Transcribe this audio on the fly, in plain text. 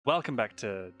Welcome back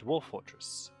to Dwarf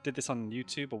Fortress. Did this on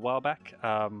YouTube a while back.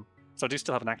 So I do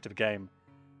still have an active game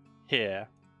here,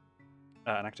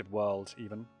 an active world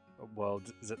even.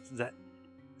 World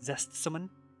Zestsummon,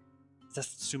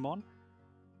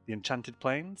 the Enchanted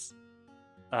Plains,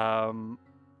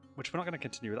 which we're not going to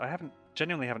continue with. I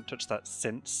genuinely haven't touched that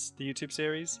since the YouTube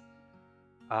series.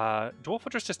 Dwarf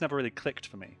Fortress just never really clicked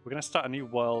for me. We're going to start a new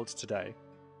world today.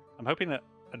 I'm hoping that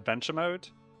adventure mode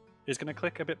is going to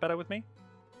click a bit better with me.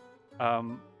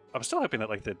 I'm still hoping that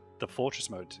like the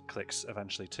fortress mode clicks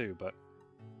eventually too, but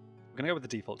we're gonna go with the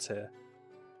defaults here.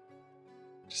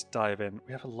 Just dive in.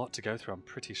 We have a lot to go through, I'm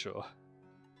pretty sure.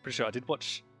 I did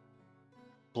watch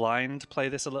Blind play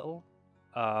this a little.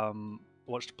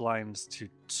 Watched Blind's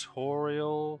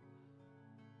tutorial.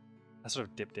 I sort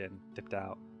of dipped in, dipped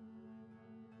out.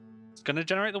 It's gonna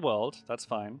generate the world, that's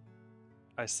fine.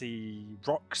 I see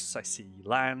rocks, I see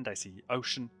land, I see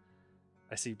ocean.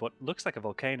 I see what looks like a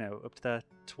volcano up there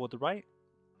toward the right.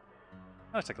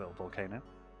 Oh, it's like a little volcano.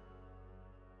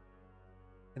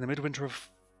 In the midwinter of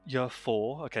year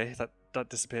 4, okay, that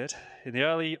disappeared. In the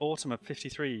early autumn of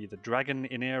 53, the dragon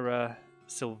in era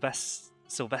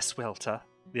Sylveswelter,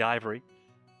 the ivory,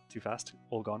 too fast,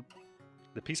 all gone.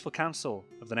 The peaceful council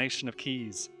of the nation of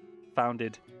Keys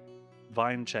founded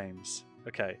Vine Chains.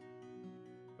 Okay.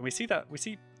 And we see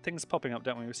things popping up,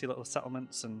 don't we? We see little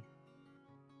settlements and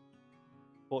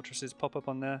fortresses pop up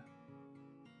on their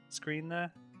screen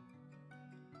there.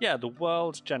 Yeah, the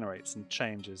world generates and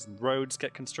changes, and roads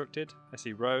get constructed. I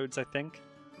see roads, I think.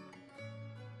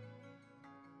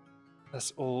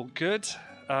 That's all good.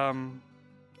 Yeah,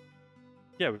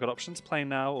 we've got options. Play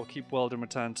now or keep world and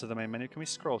return to the main menu. Can we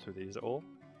scroll through these at all?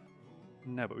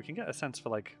 No, but we can get a sense for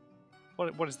like...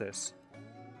 What is this?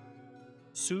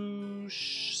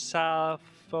 Shaposhi.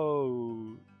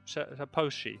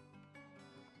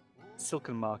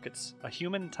 Silken markets. A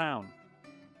human town.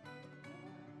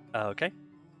 Okay.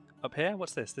 Up here,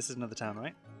 what's this? This is another town,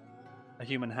 right? A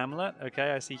human hamlet.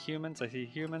 Okay, I see humans.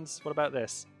 What about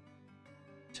this?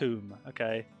 Tomb.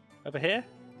 Okay. Over here?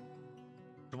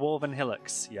 Dwarven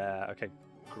hillocks. Yeah, okay.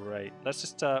 Great. Let's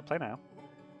just play now.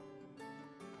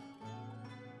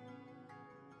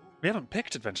 We haven't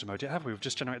picked adventure mode yet, have we? We've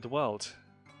just generated the world.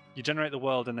 You generate the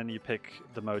world and then you pick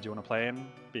the mode you want to play in,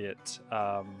 be it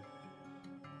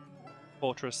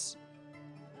Fortress,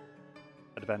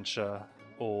 Adventure,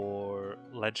 or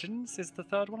Legends is the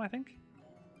third one, I think.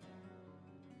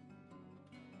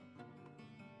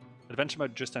 Adventure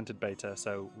mode just entered beta,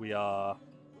 so we are...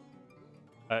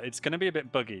 it's going to be a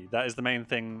bit buggy. That is the main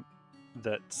thing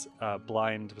that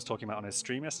Blind was talking about on his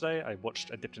stream yesterday. I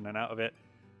dipped in and out of it.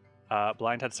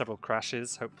 Blind had several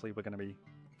crashes. Hopefully we're going to be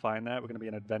fine there. We're going to be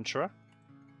an adventurer.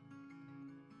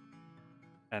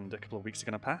 And a couple of weeks are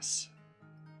going to pass.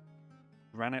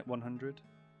 Granite 100.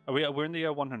 Oh, we're in the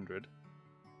year 100.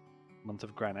 Month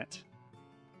of Granite.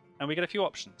 And we get a few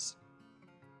options.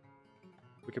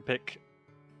 We could pick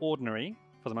Ordinary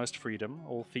for the most freedom.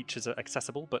 All features are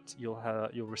accessible, but you'll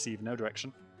receive no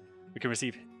direction. We can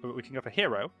go for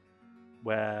Hero,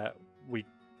 where we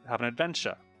have an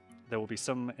adventure. There will be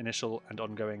some initial and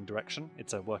ongoing direction.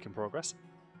 It's a work in progress.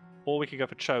 Or we could go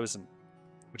for Chosen,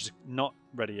 which is not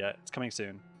ready yet. It's coming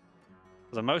soon.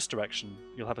 For the most direction,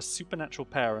 you'll have a supernatural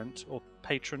parent or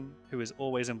patron who is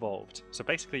always involved. So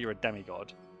basically you're a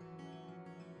demigod.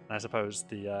 And I suppose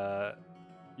your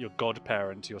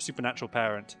godparent, your supernatural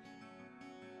parent,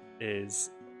 is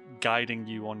guiding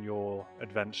you on your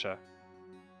adventure.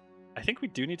 I think we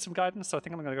do need some guidance, so I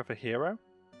think I'm going to go for Hero.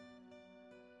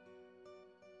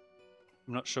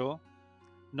 I'm not sure.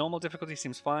 Normal difficulty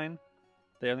seems fine.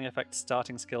 They only affect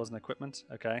starting skills and equipment.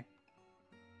 Okay.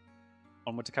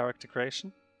 Onward to character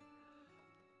creation.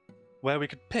 Where we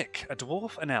could pick a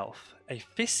dwarf, an elf, a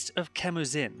fist of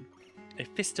Kemuzin, a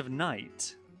fist of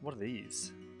night. What are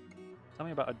these? Tell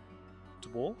me about a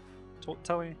dwarf?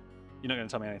 Tell me. You're not going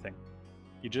to tell me anything.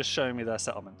 You're just showing me their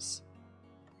settlements.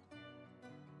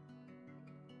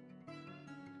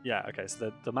 Yeah, okay,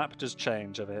 so the map does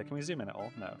change over here. Can we zoom in at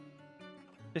all? No.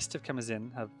 Fist of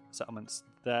Kemuzin have settlements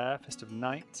there. Fist of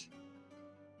Night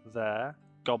there.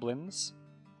 Goblins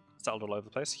settled all over the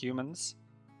place. Humans.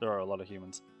 There are a lot of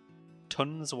humans.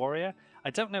 Tons warrior. I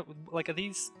don't know, like, are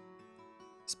these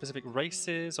specific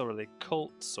races or are they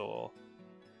cults or...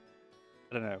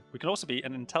 I don't know. We can also be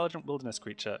an intelligent wilderness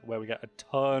creature where we get a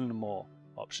ton more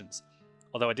options.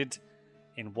 Although I did,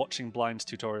 in watching Blind's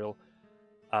tutorial,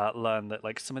 learn that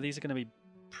like some of these are going to be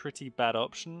pretty bad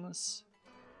options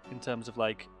in terms of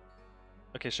like,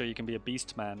 okay, sure, you can be a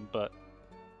beast man, but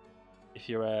if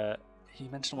you're a... He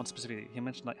mentioned one specifically. He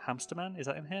mentioned like hamster man. Is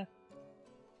that in here?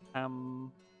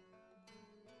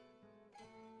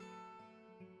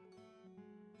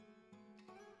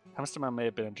 Hamster Man may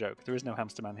have been a joke. There is no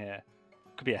Hamster Man here.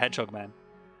 Could be a Hedgehog Man.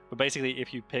 But basically,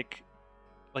 if you pick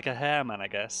like a Hare Man, I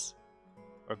guess,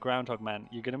 or a Groundhog Man,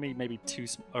 you're going to be maybe too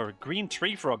or a Green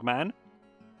Tree Frog Man.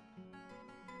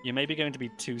 You're maybe going to be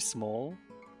too small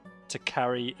to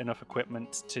carry enough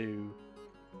equipment to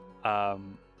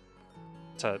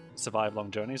survive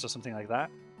long journeys or something like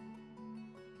that.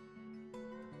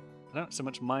 I don't so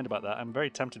much mind about that. I'm very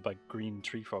tempted by Green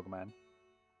Tree Frog Man.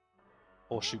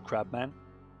 Horseshoe Crab Man.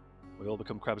 We all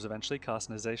become crabs eventually.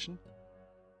 Carcinization.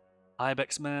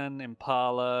 Ibex Man,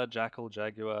 Impala, Jackal,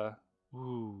 Jaguar.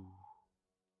 Ooh,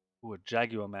 a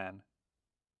Jaguar Man.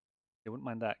 I wouldn't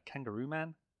mind that. Kangaroo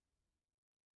Man.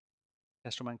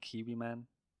 Kestrel Man, Kiwi Man.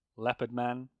 Leopard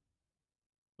Man.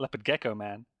 Leopard Gecko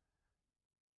Man.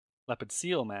 Leopard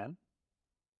Seal Man.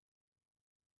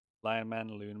 Lion Man,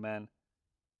 Loon Man.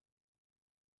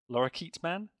 Lorikeet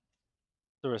Man.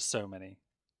 There are so many.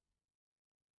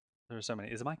 There are so many.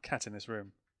 Is my cat in this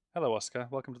room? Hello, Oscar.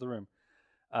 Welcome to the room.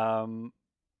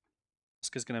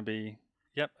 Oscar's going to be...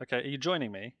 Yep, okay. Are you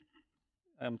joining me?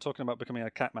 I'm talking about becoming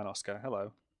a cat man, Oscar.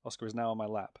 Hello. Oscar is now on my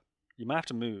lap. You might have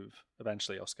to move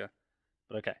eventually, Oscar.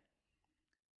 But okay.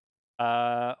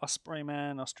 Osprey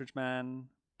Man, Ostrich Man,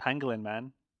 Pangolin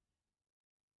Man,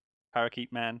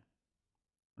 Parakeet Man.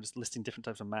 I'm just listing different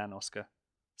types of man, Oscar.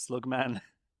 Slug Man,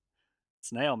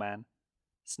 Snail Man,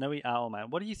 Snowy Owl Man.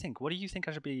 What do you think? What do you think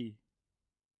I should be?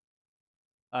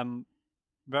 I'm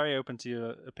very open to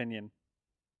your opinion.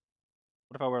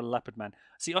 What if I were a leopard man?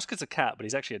 See, Oscar's a cat, but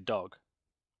he's actually a dog.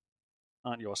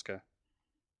 Aren't you, Oscar?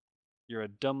 You're a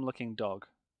dumb-looking dog.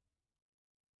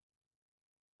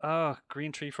 Oh,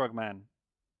 Green Tree Frog Man.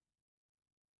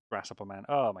 Grasshopper Man.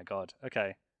 Oh my god.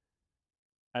 Okay.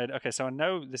 Okay, so I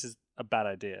know this is a bad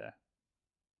idea.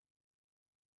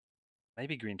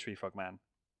 Maybe Green Tree Frog Man.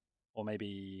 Or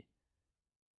maybe...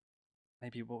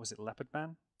 Maybe, what was it, Leopard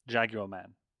Man? Jaguar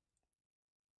Man.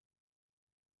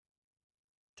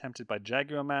 Tempted by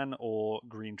Jaguar Man or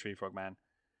Green Tree Frog Man.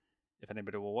 If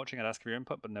anybody were watching, I'd ask for your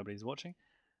input, but nobody's watching.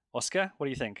 Oscar, what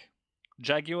do you think?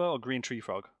 Jaguar or Green Tree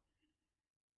Frog?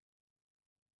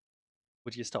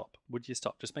 Would you stop? Would you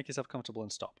stop? Just make yourself comfortable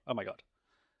and stop. Oh my god.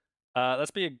 Let's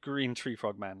be a Green Tree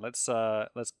Frog Man. Let's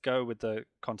go with the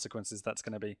consequences that's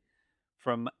going to be.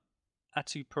 From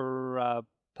Atuparapasor,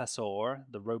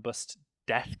 the robust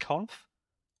Death Conf?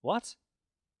 What?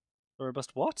 The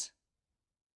robust what?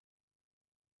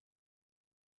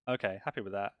 Okay, happy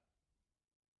with that.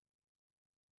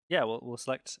 Yeah, we'll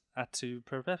select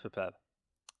Atuparapapap.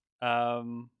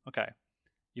 Okay.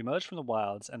 You emerged from the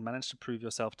wilds and managed to prove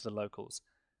yourself to the locals.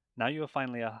 Now you are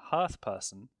finally a hearth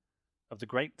person of the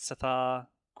great Sethar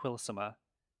Quilsummer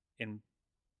in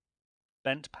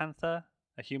Bent Panther,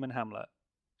 a human hamlet,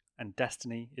 and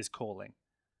destiny is calling.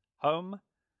 Home.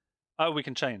 Oh, we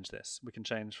can change this. We can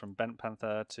change from Bent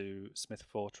Panther to Smith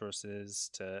Fortresses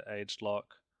to Aged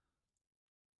Lock,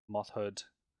 Moth Hood.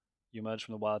 You emerged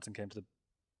from the wilds and came to the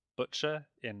Butcher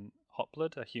in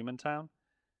Hoplood, a human town.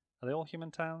 Are they all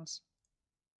human towns?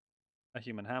 A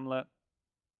human hamlet.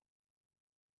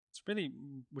 It's really,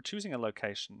 we're choosing a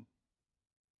location.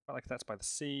 I like that's by the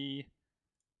sea.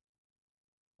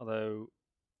 Although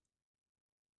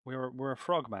we're a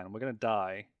frog man, we're gonna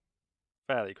die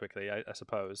fairly quickly, I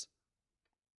suppose.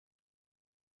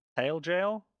 Tail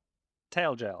Jail?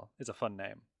 Tail Jail is a fun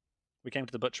name. We came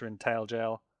to the butcher in Tail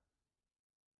Jail.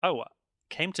 Oh,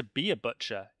 came to be a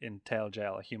butcher in Tail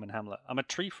Jail, a human hamlet. I'm a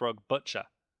tree frog butcher.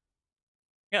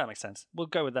 Yeah, that makes sense. We'll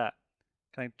go with that.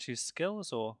 Can I choose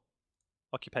skills or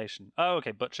occupation? Oh,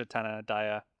 okay. Butcher, tanner,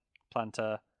 dyer,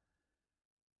 planter.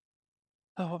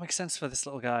 Oh, what makes sense for this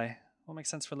little guy? What makes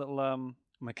sense for a little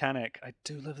mechanic? I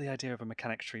do love the idea of a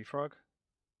mechanic tree frog.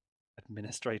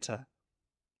 Administrator.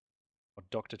 Or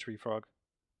Doctor Tree Frog.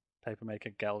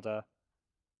 Papermaker, Gelder.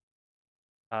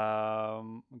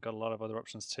 We've got a lot of other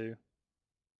options too.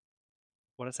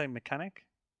 What did I say? Mechanic?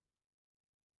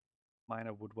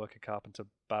 Miner, woodworker, carpenter,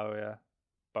 bowyer,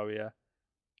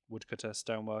 woodcutter,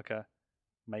 stoneworker,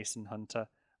 mason, hunter.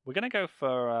 We're gonna go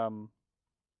for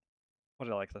what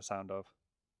do I like the sound of?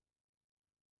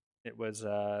 It was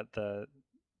the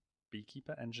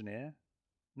beekeeper, engineer.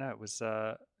 No, it was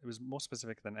more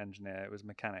specific than engineer. It was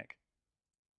mechanic.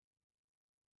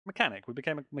 Mechanic. We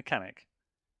became a mechanic.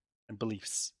 And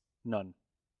beliefs, none.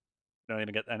 Don't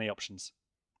even get any options.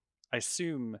 I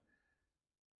assume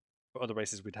for other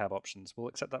races we'd have options. We'll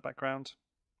accept that background.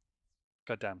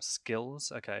 Goddamn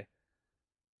skills. Okay.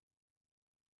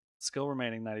 Skill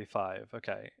remaining 95.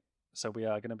 Okay. So we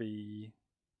are going to be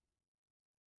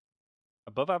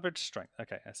above average strength.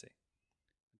 Okay, I see.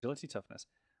 Agility, toughness.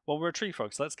 Well, we're a tree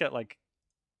frog, so let's get like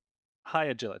high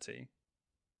agility.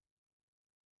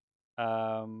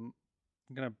 I'm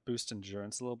gonna boost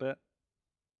endurance a little bit.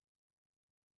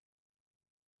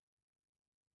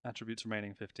 Attributes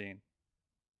remaining 15.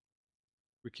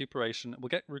 Recuperation. We'll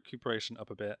get recuperation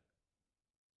up a bit.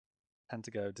 10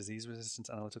 to go. Disease resistance,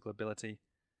 analytical ability.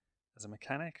 As a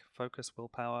mechanic, focus,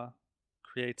 willpower,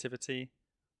 creativity,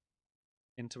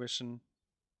 intuition,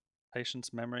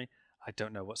 patience, memory. I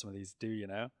don't know what some of these do, you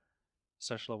know.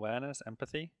 Social awareness,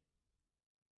 empathy.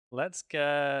 Let's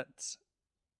get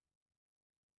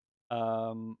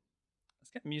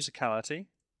musicality,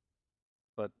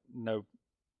 but no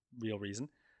real reason.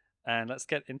 And let's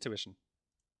get intuition.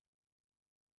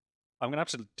 I'm gonna have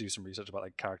to do some research about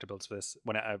like character builds for this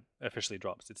when it officially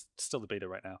drops. It's still the beta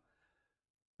right now.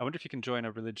 I wonder if you can join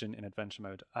a religion in adventure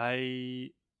mode.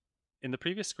 In the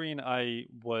previous screen I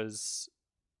was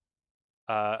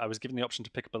given the option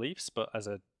to pick beliefs, but as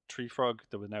a tree frog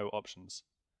there were no options.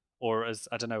 Or as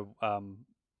I don't know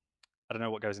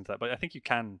what goes into that, but I think you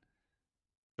can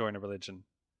join a religion.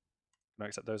 No,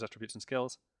 accept those attributes and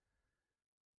skills.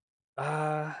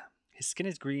 His skin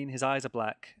is green, his eyes are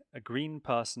black. A green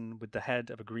person with the head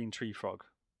of a green tree frog.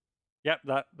 Yep,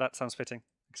 that sounds fitting.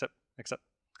 Except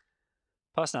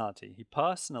personality. He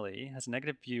personally has a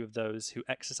negative view of those who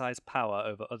exercise power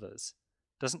over others.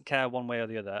 Doesn't care one way or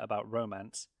the other about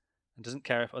romance, and doesn't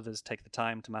care if others take the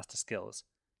time to master skills.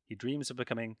 He dreams of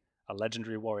becoming a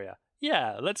legendary warrior.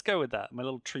 Yeah, let's go with that. My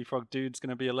little tree frog dude's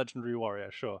gonna be a legendary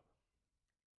warrior, sure.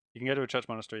 You can go to a church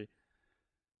monastery.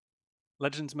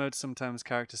 Legends mode, sometimes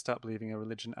characters start believing a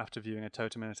religion after viewing a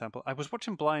totem in a temple. I was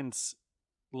watching Blind's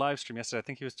live stream yesterday. I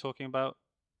think he was talking about,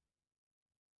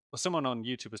 well, someone on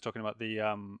YouTube was talking about the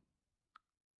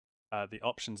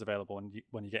options available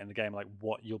when you get in the game, like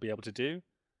what you'll be able to do.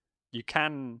 You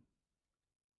can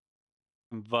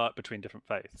convert between different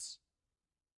faiths.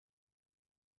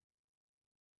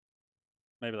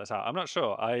 Maybe that's how. I'm not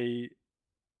sure. I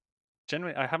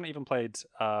haven't even played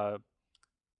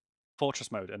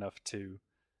Fortress mode enough to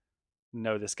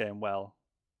know this game well.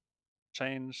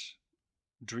 Change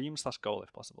dream/goal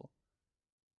if possible,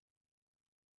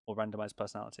 or randomize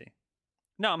personality.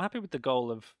 No, I'm happy with the goal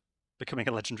of becoming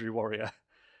a legendary warrior.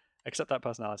 Accept that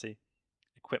personality.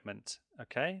 Equipment.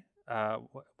 Okay.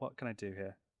 What can I do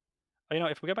here? Oh, you know,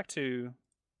 if we go back to,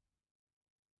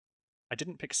 I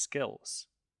didn't pick skills,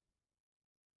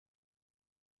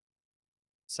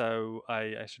 so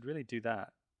I should really do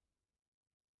that.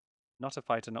 Not a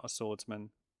fighter, not a swordsman,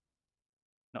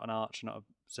 not an archer, not an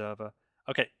observer.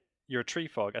 Okay, you're a tree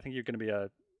frog. I think you're going to be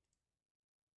a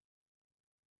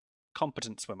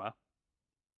competent swimmer.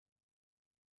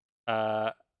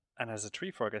 And as a tree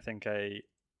frog, I think a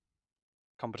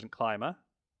competent climber.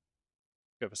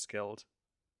 Go for skilled.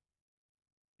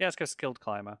 Yeah, let's go skilled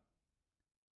climber.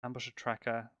 Ambusher,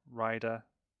 tracker, rider,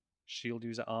 shield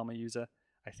user, armor user.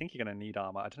 I think you're going to need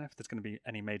armor. I don't know if there's going to be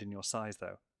any made in your size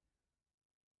though,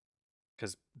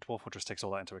 because Dwarf Fortress takes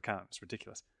all that into account. It's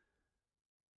ridiculous.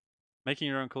 Making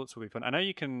your own cults will be fun. I know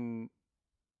you can.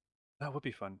 That would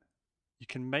be fun. You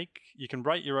can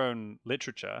write your own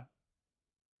literature.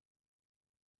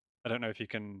 I don't know if you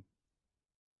can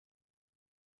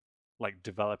like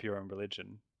develop your own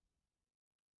religion.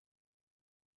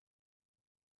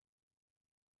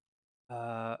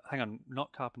 Hang on,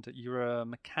 not carpenter. You're a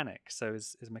mechanic. So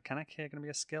is mechanic here going to be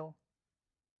a skill?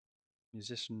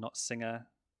 Musician, not singer,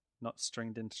 not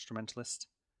stringed instrumentalist.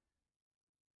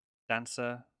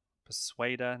 Dancer,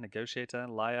 persuader, negotiator,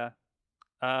 liar.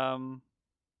 I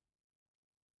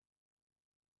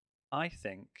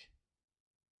think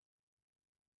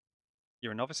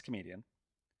you're a novice comedian.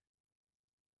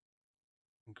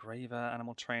 Engraver,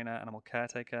 animal trainer, animal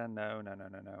caretaker. No.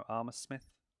 Armor smith.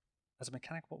 As a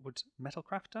mechanic, what would metal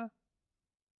crafter?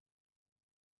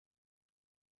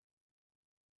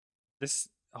 This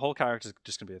whole character is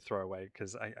just going to be a throwaway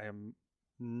because I am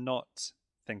not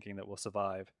thinking that we'll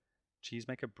survive.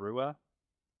 Cheesemaker, brewer,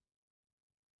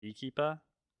 beekeeper.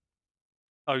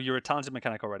 Oh, you're a talented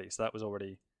mechanic already, so that was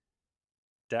already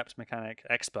adept mechanic,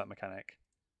 expert mechanic.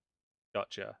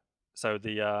 Gotcha. So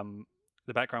the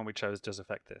background we chose does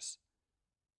affect this.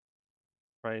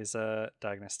 Appraiser,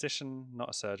 diagnostician, not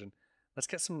a surgeon. Let's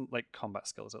get some like combat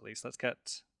skills at least. Let's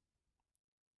get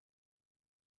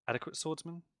adequate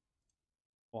swordsman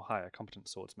or higher competent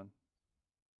swordsman.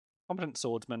 Competent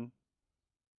swordsman.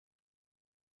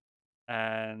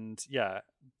 And yeah,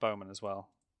 bowman as well.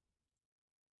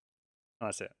 And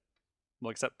that's it.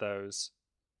 We'll accept those.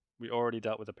 We already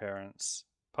dealt with appearance.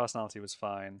 Personality was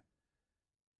fine.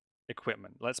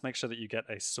 Equipment. Let's make sure that you get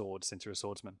a sword since you're a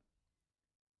swordsman.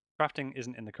 Crafting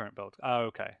isn't in the current build. Oh,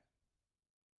 okay.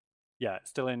 Yeah,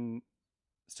 still in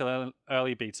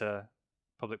early beta,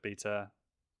 public beta.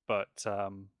 But yeah,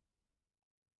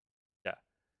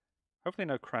 hopefully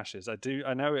no crashes. I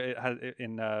know it had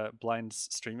in Blind's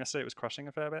stream yesterday. It was crashing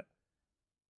a fair bit.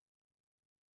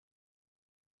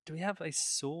 Do we have a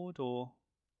sword or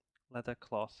leather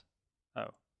cloth?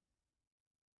 Oh,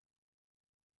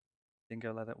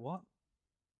 dingo leather. What?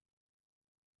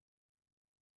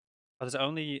 Oh, there's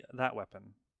only that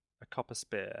weapon. A copper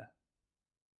spear.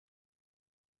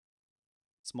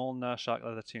 Small Nershark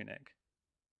leather tunic.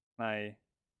 Can I...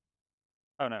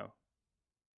 Oh no.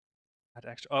 Add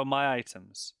extra... Oh, my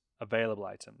items. Available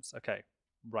items. Okay,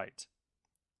 right.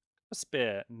 A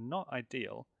spear, not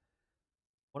ideal.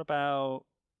 What about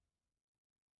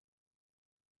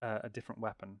a different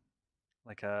weapon?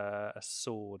 Like a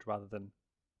sword rather than...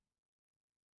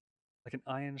 Like an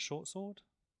iron short sword?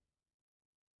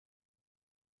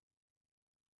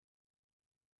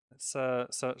 Let's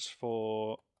search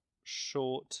for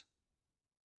short...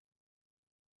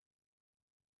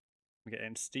 Can we get it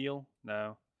in steel?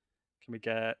 No. Can we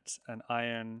get an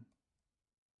iron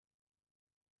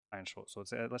short sword?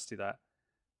 So let's do that.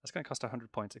 That's going to cost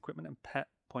 100 points. Equipment and pet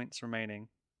points remaining.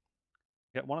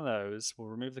 Get one of those. We'll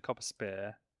remove the copper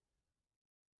spear.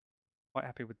 Quite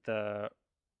happy with the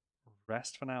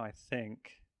rest for now, I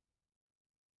think.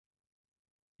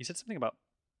 You said something about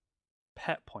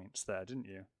pet points there, didn't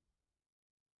you?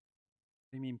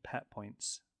 What do you mean pet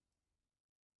points?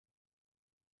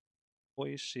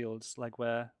 Toys, shields,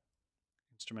 legwear,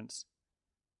 instruments,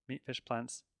 meat, fish,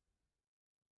 plants.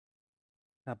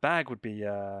 A bag would be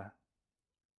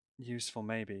useful,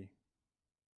 maybe.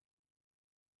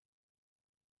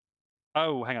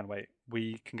 Oh, hang on, wait.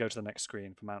 We can go to the next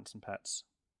screen for mounts and pets.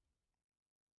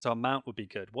 So a mount would be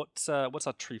good. What's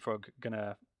our tree frog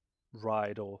gonna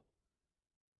ride or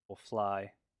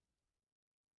fly?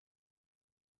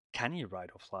 Can you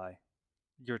ride or fly?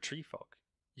 You're a tree frog.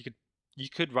 You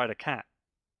could ride a cat.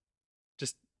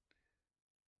 Just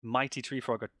mighty tree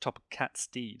frog atop a cat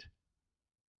steed.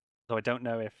 So I don't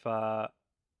know if the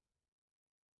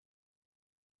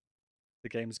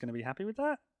game's going to be happy with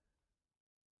that.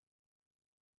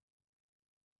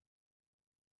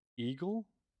 Eagle?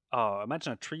 Oh,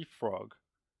 imagine a tree frog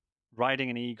riding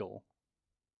an eagle,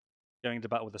 going to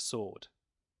battle with a sword.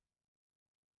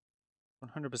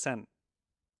 100%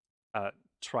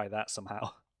 try that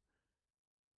somehow.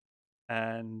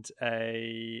 And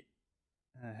a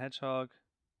hedgehog.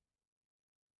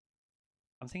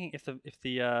 I'm thinking if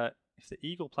the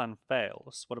eagle plan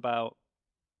fails, what about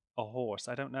a horse?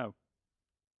 I don't know.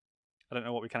 I don't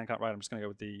know what we can and can't ride. I'm just going to go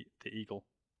with the eagle.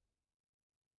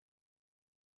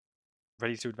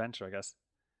 Ready to adventure, I guess.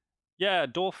 Yeah,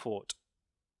 Dwarf Fort.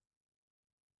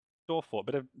 Dwarf Fort,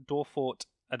 bit of Dwarf Fort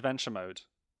adventure mode,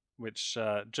 which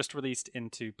just released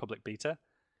into public beta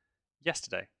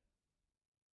yesterday.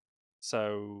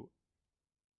 So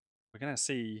we're gonna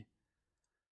see.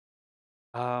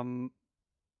 We're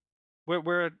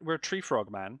a tree frog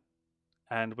man,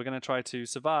 and we're gonna try to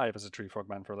survive as a tree frog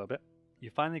man for a little bit. You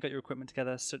finally got your equipment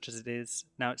together, such as it is.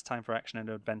 Now it's time for action and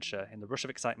adventure. In the rush of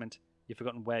excitement, you've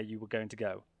forgotten where you were going to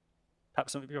go.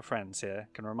 Perhaps some of your friends here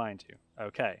can remind you.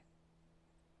 Okay.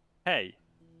 Hey,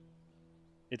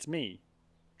 it's me,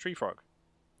 Tree Frog.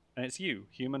 And it's you,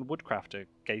 human woodcrafter,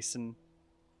 Gason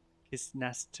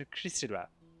Kisnastukrisira.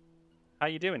 How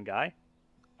you doing, guy?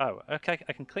 Oh, okay,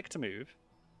 I can click to move.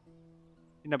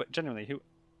 No, but genuinely, who...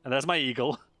 And there's my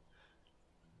eagle.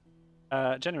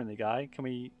 Genuinely, guy, can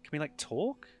we like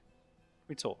talk? Can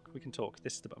we talk? We can talk.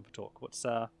 This is the button for talk. What's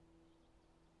I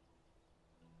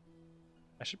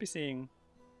should be seeing...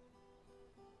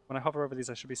 When I hover over these,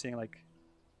 I should be seeing like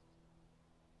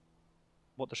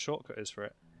what the shortcut is for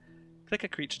it. Click a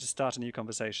creature to start a new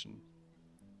conversation.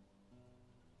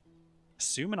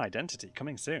 Assume an identity,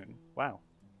 coming soon. Wow.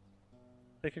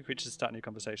 Click a creature to start a new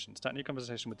conversation. Start a new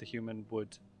conversation with the human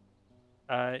wood.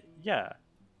 Yeah.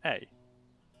 Hey.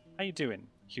 How you doing,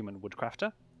 human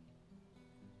woodcrafter?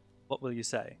 What will you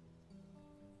say?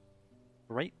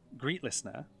 Greet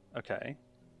listener. Okay.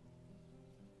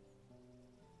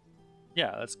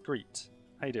 Yeah, let's greet.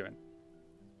 How you doing?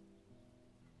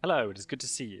 Hello, it is good to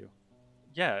see you.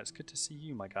 Yeah, it's good to see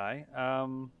you, my guy.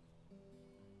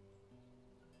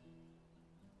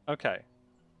 Okay.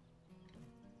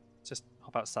 Let's just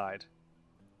hop outside.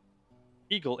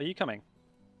 Eagle, are you coming?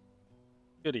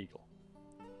 Good eagle.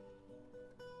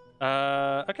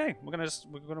 Okay, we're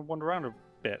gonna wander around a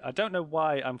bit. I don't know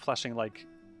why I'm flashing like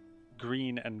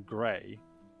green and grey.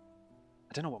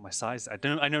 I don't know what my size is.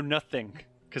 I know nothing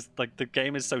because like the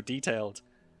game is so detailed,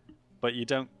 but you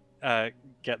don't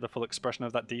get the full expression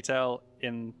of that detail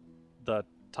in the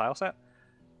tile set.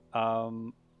 I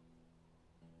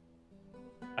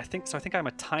I think so. I think I'm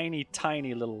a tiny,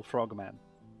 tiny little frogman.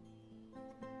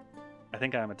 I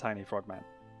think I am a tiny frogman.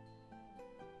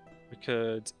 We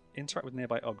could interact with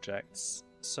nearby objects,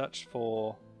 search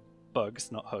for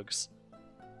bugs, not hugs,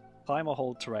 climb or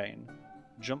hold terrain,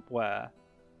 jump where,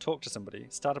 talk to somebody,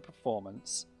 start a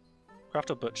performance,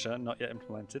 craft or butcher, not yet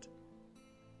implemented,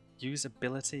 use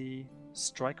ability,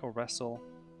 strike or wrestle,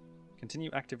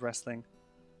 continue active wrestling,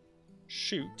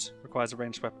 shoot requires a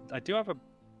ranged weapon. I do have a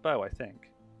bow, I think.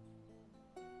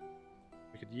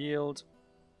 We could yield.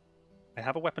 I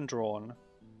have a weapon drawn.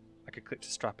 I could click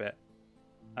to strap it.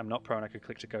 I'm not prone, I could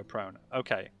click to go prone.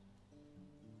 Okay.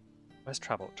 Where's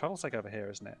travel? Travel's like over here,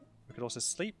 isn't it? We could also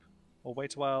sleep, or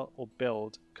wait a while, or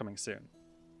build, coming soon.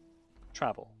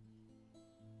 Travel.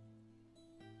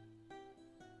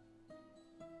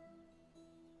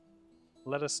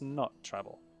 Let us not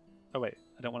travel. Oh wait,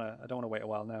 I don't wanna wait a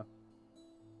while now.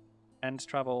 End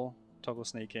travel, toggle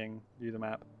sneaking, view the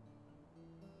map.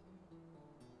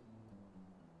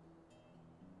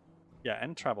 Yeah,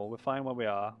 end travel, we're fine where we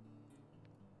are.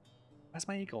 Where's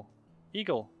my eagle?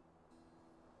 Eagle!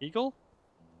 Eagle?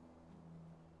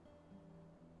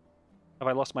 Have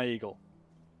I lost my eagle?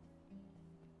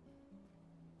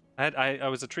 I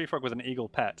was a tree frog with an eagle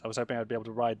pet. I was hoping I'd be able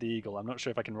to ride the eagle. I'm not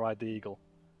sure if I can ride the eagle.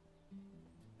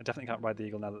 I definitely can't ride the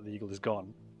eagle now that the eagle is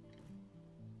gone.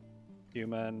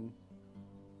 Human.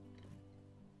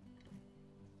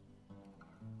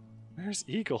 Where's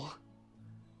eagle?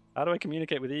 How do I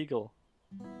communicate with eagle?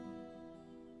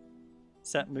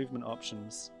 Set movement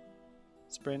options.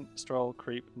 Sprint, stroll,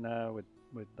 creep. No,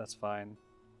 that's fine.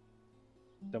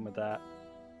 Done with that.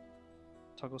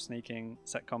 Toggle sneaking.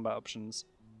 Set combat options.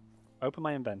 Open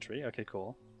my inventory. Okay,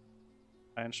 cool.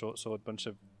 Iron short sword. Bunch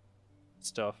of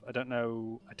stuff. I don't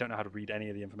know how to read any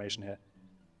of the information here.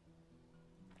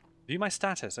 View my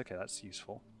status. Okay, that's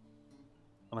useful.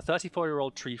 I'm a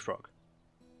 34-year-old tree frog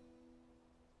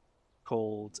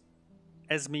called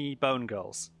Esme Bone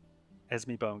Girls.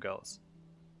 Esme Bone Girls.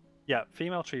 Yeah,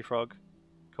 female tree frog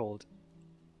called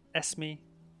Esme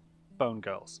Bone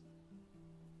Girls.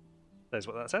 There's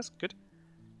what that says. Good.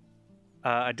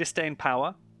 I disdain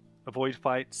power, avoid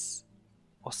fights,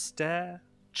 austere,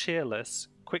 cheerless,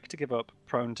 quick to give up,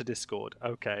 prone to discord.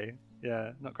 Okay,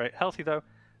 yeah, not great. Healthy though,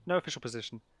 no official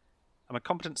position. I'm a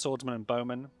competent swordsman and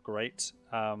bowman. Great.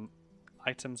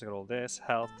 Items, I got all this.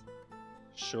 Health,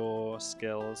 sure.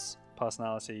 Skills,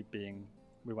 personality, being.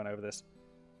 We went over this.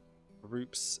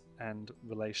 Groups and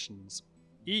relations.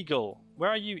 Eagle, where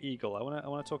are you, Eagle? I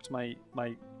wanna talk to my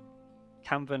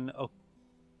Canvan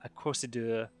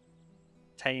Aquosideur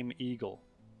tame eagle.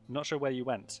 I'm not sure where you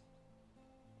went.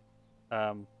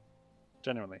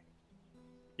 Genuinely,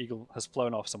 eagle has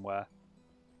flown off somewhere,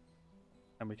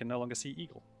 and we can no longer see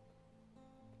eagle.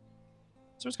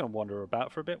 So we're just gonna wander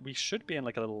about for a bit. We should be in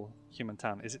like a little human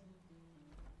town. Is it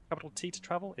capital T to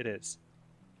travel? It is,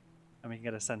 and we can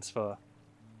get a sense for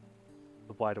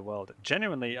the wider world.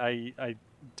 Genuinely, I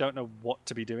don't know what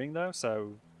to be doing though.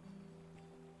 So,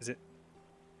 is it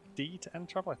D to end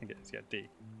travel? I think it is. Yeah, D.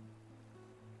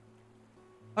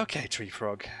 Okay, tree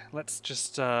frog. Let's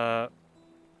just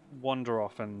wander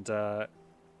off and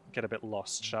get a bit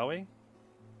lost, shall we?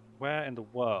 Where in the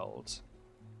world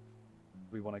do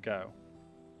we want to go?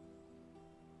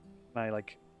 Can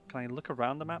I look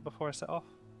around the map before I set off?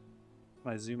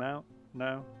 Can I zoom out?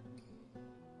 No.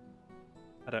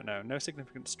 I don't know. No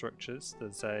significant structures.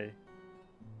 There's a...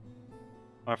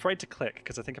 I'm afraid to click,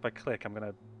 because I think if I click, I'm going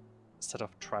to set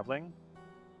off traveling.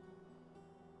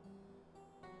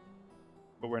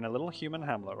 But we're in a little human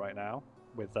hamlet right now,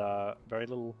 with very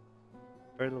little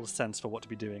sense for what to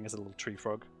be doing as a little tree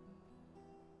frog.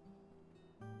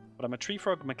 But I'm a tree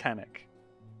frog mechanic.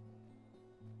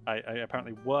 I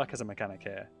apparently work as a mechanic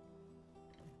here.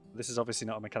 This is obviously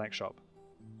not a mechanic shop.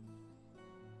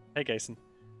 Hey, Gason.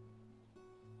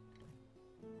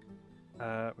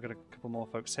 We've got a couple more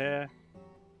folks here.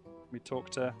 We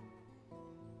talk to...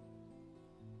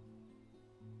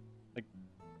 like,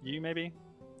 you maybe?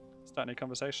 Start a new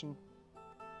conversation.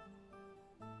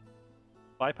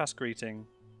 Bypass greeting.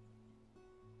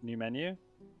 New menu.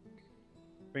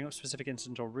 Bring up specific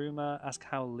incident or rumor. Ask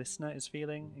how listener is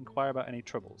feeling. Inquire about any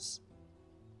troubles.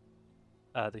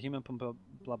 The human pumper,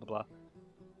 blah blah blah.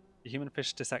 The human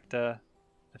fish dissector.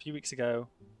 A few weeks ago,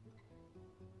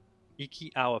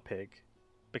 Iki Our Pig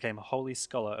became a holy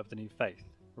scholar of the new faith,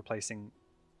 replacing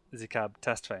Zikab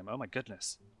Test Fame. Oh my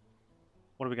goodness.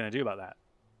 What are we going to do about that?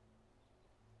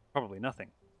 Probably nothing.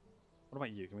 What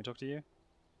about you? Can we talk to you?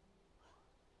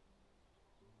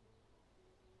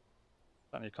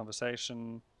 Start a new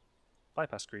conversation.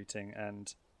 Bypass greeting,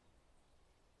 and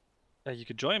you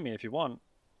could join me if you want.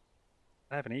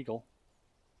 I have an eagle.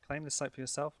 Claim this site for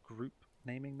yourself. Group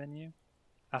naming menu.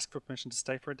 Ask for permission to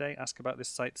stay for a day. Ask about this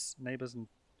site's neighbors and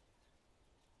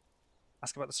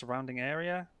ask about the surrounding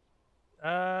area.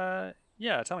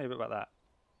 Yeah, tell me a bit about that.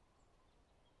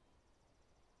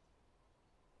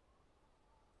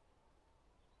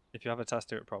 If you have a task,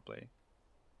 do it properly.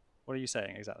 What are you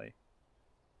saying exactly?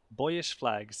 Boyish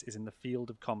Flags is in the field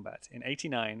of combat. In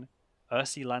 89,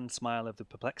 Ursi Landsmile of the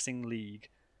Perplexing League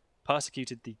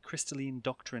persecuted the crystalline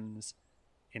doctrines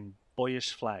in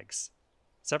Boyish Flags.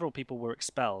 Several people were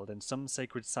expelled and some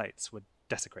sacred sites were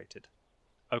desecrated.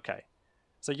 Okay,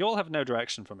 so you all have no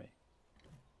direction for me.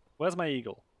 Where's my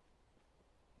eagle?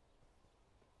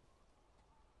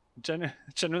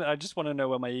 Generally, I just want to know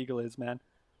where my eagle is, man.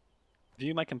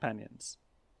 View my companions.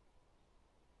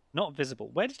 Not visible.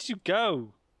 Where did you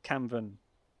go, Camvan?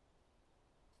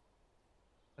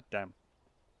 God damn.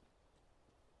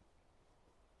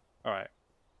 Alright.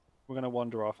 We're going to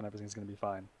wander off and everything's going to be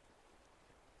fine.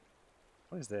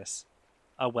 What is this?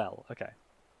 A well. Okay.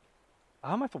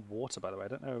 How am I for water, by the way? I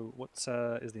don't know. What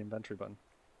is the inventory button?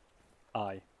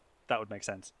 I. That would make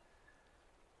sense.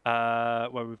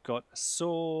 Well, we've got a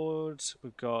sword.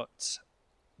 We've got,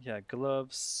 yeah,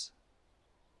 gloves.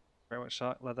 Grey white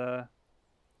shark leather.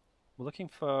 We're looking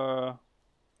for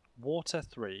water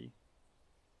 3.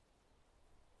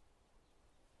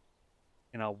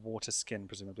 In our water skin,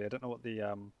 presumably. I don't know what the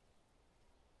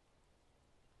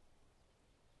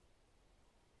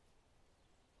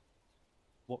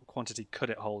what quantity could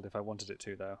it hold if I wanted it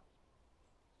to, though?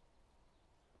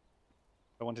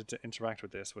 If I wanted to interact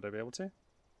with this, would I be able to?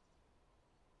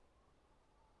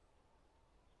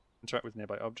 Interact with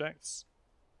nearby objects?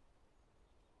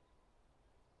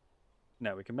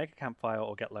 No, we can make a campfire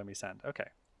or get loamy sand. Okay.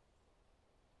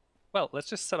 Well, let's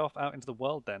just set off out into the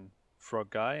world then, frog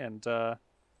guy, and we'll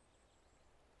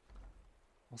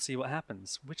see what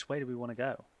happens. Which way do we want to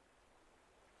go?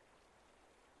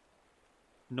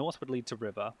 North would lead to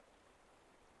river,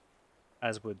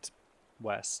 as would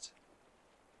west.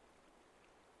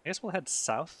 I guess we'll head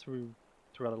south through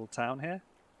our little town here,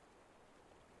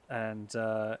 and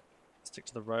stick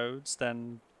to the roads,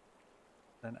 then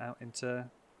out into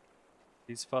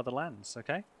these further lands.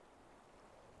 Okay. Do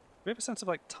we have a sense of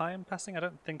like time passing? I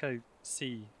don't think I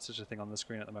see such a thing on the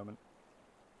screen at the moment.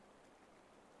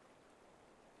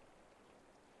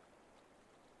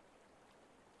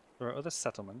 There are other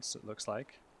settlements, it looks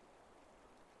like.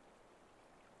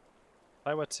 If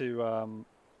I were to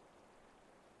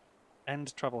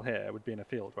end travel here, it would be in a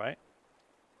field, right?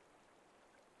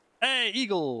 Hey,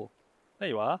 eagle! There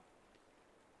you are.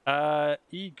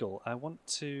 Eagle, I want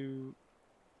to...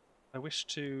 I wish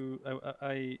to...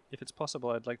 if it's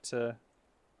possible, I'd like to...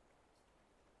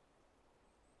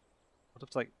 I'd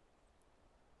have to, like,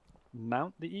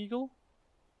 mount the eagle?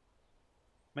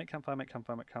 Make campfire, make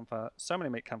campfire, make campfire. So many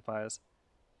make campfires.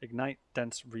 Ignite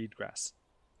dense reed grass.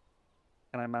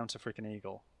 Can I mount a freaking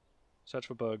eagle? Search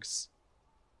for bugs.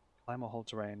 Climb or hold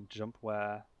terrain. Jump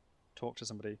where. Talk to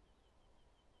somebody.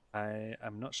 I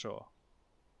am not sure.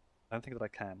 I don't think that I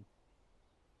can.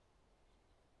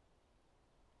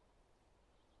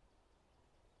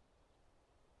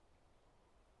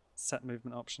 Set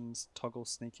movement options. Toggle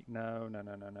sneaking. No, no,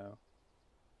 no, no, no.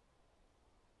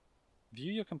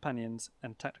 View your companions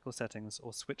and tactical settings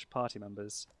or switch party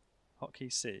members. Hotkey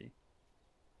C.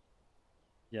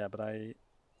 Yeah, but I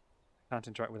can't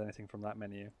interact with anything from that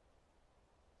menu.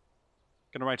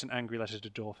 Gonna write an angry letter to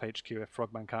Dwarf HQ if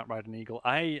Frogman can't ride an eagle.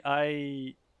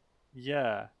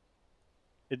 Yeah.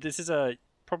 This is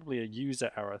probably a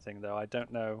user error thing, though. I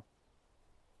don't know.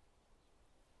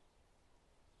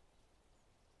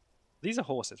 These are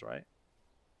horses, right?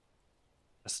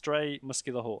 A stray,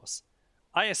 muscular horse.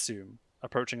 I assume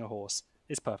approaching a horse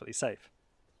is perfectly safe.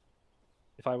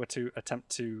 If I were to attempt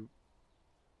to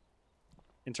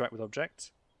interact with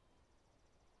objects,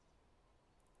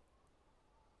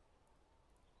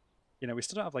 you know, we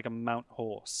still don't have like a mount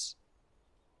horse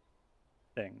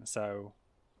thing, so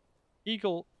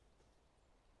eagle,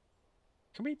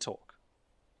 can we talk?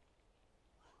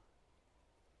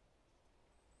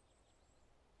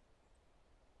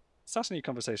 Start a new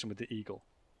conversation with the eagle.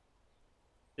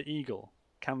 The eagle,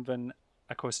 Camvan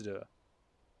Accosideur.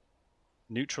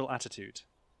 Neutral attitude.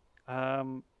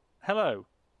 Hello,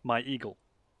 my eagle.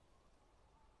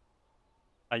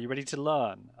 Are you ready to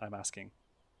learn? I'm asking.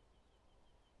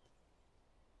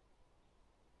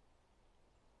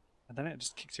 And then it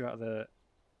just kicks you out of the...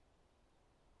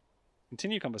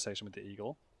 Continue conversation with the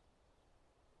eagle.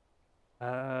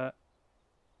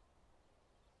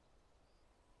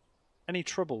 Any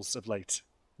troubles of late,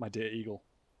 my dear eagle?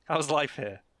 How's life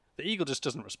here? The eagle just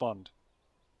doesn't respond.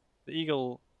 The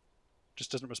eagle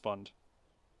just doesn't respond.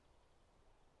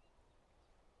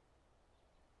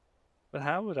 But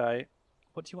how would I...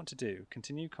 What do you want to do?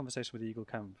 Continue conversation with the eagle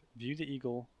camp. View the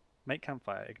eagle. Make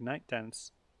campfire. Ignite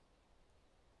dance.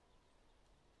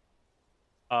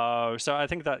 Oh, so I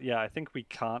think that... Yeah, I think we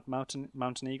can't mount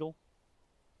an eagle.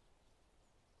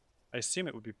 I assume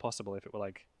it would be possible if it were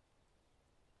like...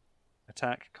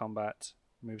 Attack, combat,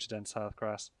 move to dense heath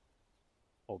grass.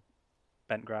 Or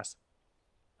bent grass.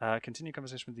 Continue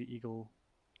conversation with the eagle.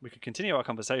 We could continue our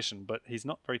conversation, but he's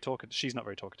not very talkative. She's not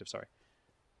very talkative, sorry.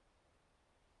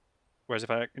 Whereas if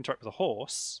I interact with a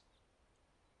horse,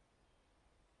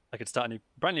 I could start a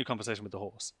brand new conversation with the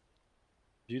horse.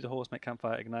 View the horse, make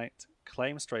campfire, ignite,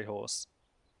 claim stray horse,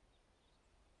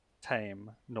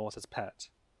 tame, north as pet.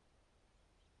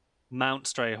 Mount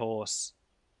stray horse,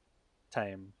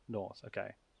 tame, north,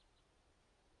 okay.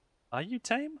 Are you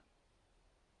tame?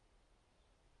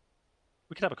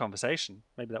 We could have a conversation.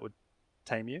 Maybe that would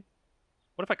tame you.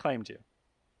 What if I claimed you?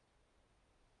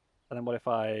 And then what if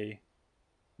I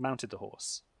mounted the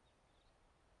horse?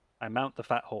 I mount the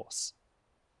fat horse.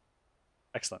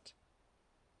 Excellent.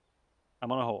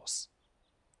 I'm on a horse.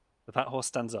 The fat horse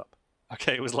stands up.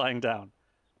 Okay, it was lying down.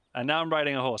 And now I'm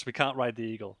riding a horse. We can't ride the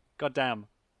eagle. God damn.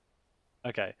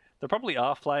 Okay. There probably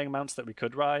are flying mounts that we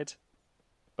could ride.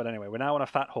 But anyway, we're now on a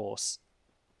fat horse.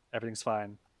 Everything's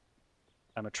fine.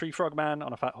 I'm a tree frog man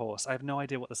on a fat horse. I have no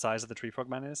idea what the size of the tree frog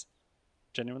man is.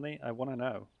 Genuinely, I want to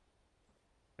know.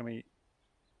 Can we...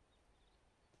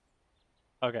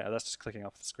 Okay, that's just clicking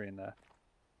off the screen there.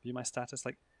 View my status.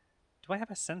 Like, do I have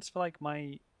a sense for like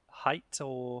my height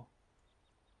or...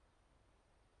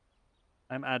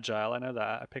 I'm agile, I know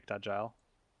that. I picked agile.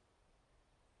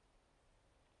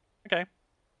 Okay.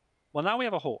 Well, now we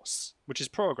have a horse, which is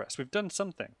progress. We've done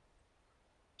something.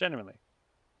 Genuinely.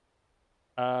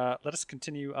 Let us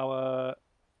continue our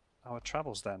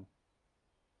travels then.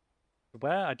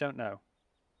 Where? I don't know.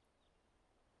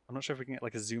 I'm not sure if we can get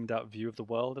like a zoomed out view of the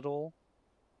world at all.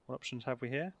 What options have we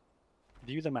here?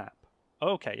 View the map.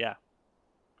 Okay, yeah.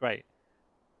 Great.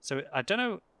 So I don't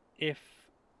know if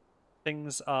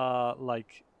things are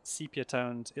like sepia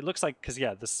toned. It looks like, because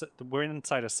yeah, we're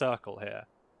inside a circle here.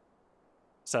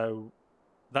 So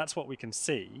that's what we can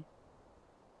see.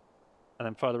 And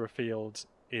then further afield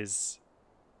is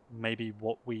maybe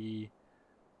what we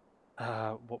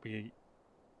know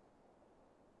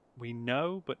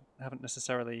but haven't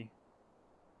necessarily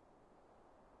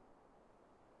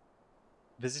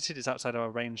visited. Is outside our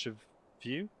range of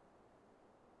view.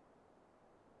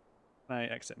 Can I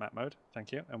exit map mode?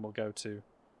 Thank you. And we'll go to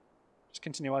just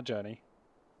continue our journey.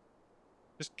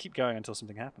 Just keep going until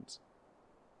something happens.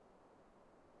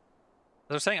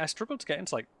 As I was saying, I struggled to get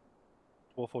into like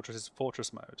Dwarf Fortress's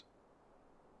fortress mode.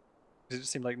 It just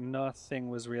seemed like nothing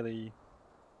was really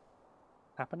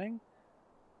happening.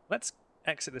 Let's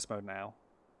exit this mode now.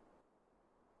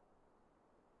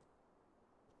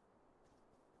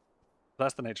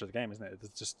 That's the nature of the game, isn't it?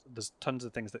 There's tons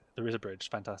of things that... There is a bridge,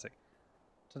 fantastic.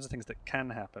 Tons of things that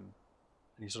can happen.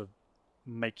 And you sort of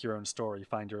make your own story,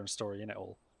 find your own story in it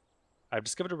all. I've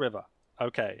discovered a river.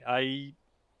 Okay, I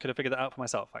could have figured that out for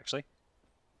myself, actually.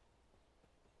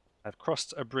 I've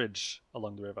crossed a bridge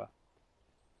along the river.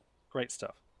 Great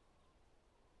stuff.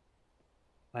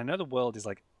 I know the world is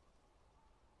like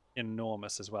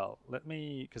enormous as well. Let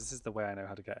me, because this is the way I know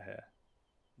how to get here.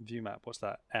 View map, what's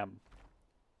that? M.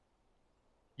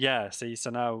 Yeah, see, so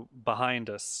now behind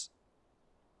us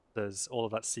there's all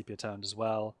of that sepia toned as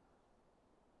well.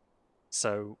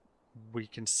 So we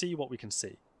can see what we can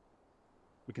see.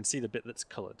 We can see the bit that's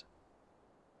coloured.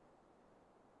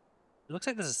 It looks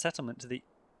like there's a settlement to the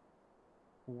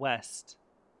west,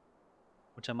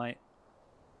 which I might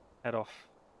head off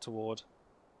toward.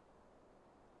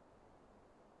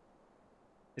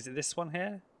 Is it this one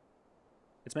here?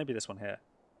 It's maybe this one here.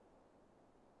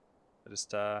 I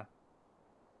just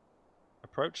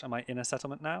approach. Am I in a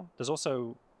settlement now? There's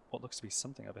also what looks to be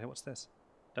something over here. What's this?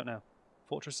 Don't know.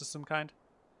 Fortress of some kind?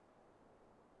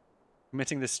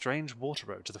 Committing this strange water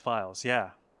road to the files. Yeah.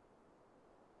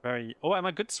 Very... Oh, I'm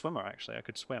a good swimmer, actually. I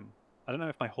could swim. I don't know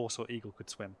if my horse or eagle could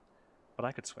swim, but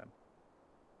I could swim.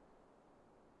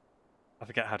 I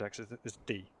forget how to exit this.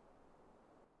 D.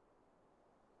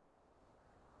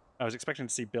 I was expecting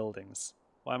to see buildings.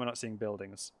 Why am I not seeing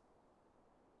buildings?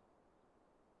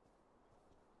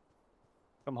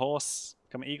 Come horse.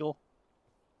 Come eagle.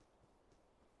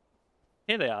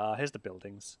 Here they are. Here's the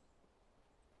buildings.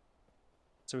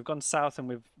 So we've gone south and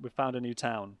we've found a new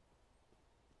town.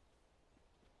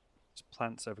 There's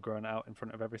plants overgrown out in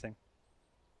front of everything.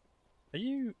 Are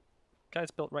you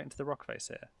guys built right into the rock face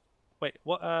here? Wait,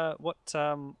 what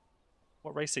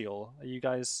What race are you all? Are you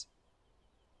guys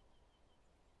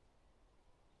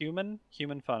human?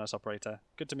 Human furnace operator.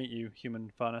 Good to meet you,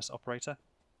 human furnace operator.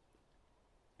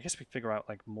 I guess we figure out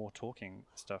like more talking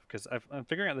stuff because I'm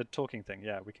figuring out the talking thing.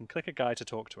 Yeah, we can click a guy to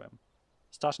talk to him,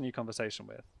 start a new conversation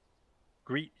with,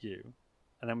 greet you,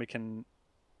 and then we can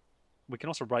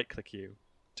also right click you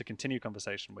to continue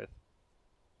conversation with,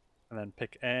 and then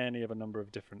pick any of a number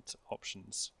of different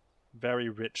options. Very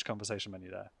rich conversation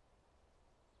menu there.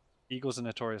 Eagles are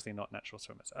notoriously not natural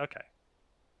swimmers. Okay.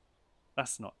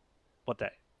 That's not what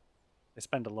they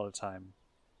spend a lot of time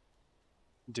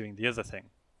doing the other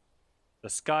thing. The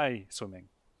sky swimming.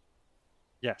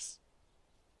 Yes.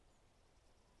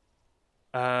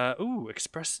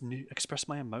 Express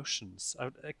my emotions.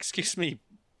 Excuse me,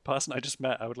 person I just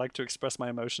met. I would like to express my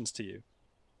emotions to you.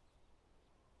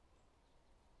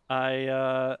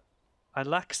 I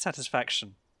lack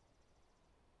satisfaction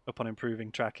upon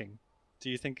improving tracking. Do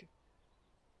you think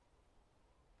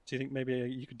maybe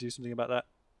you could do something about that?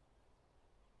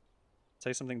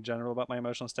 Say something general about my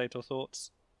emotional state or thoughts?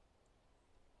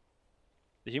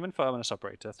 The human firmness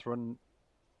operator, Thrun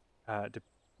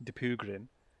Depugrin,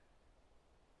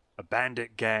 a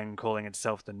bandit gang calling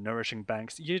itself the Nourishing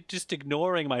Banks. You're just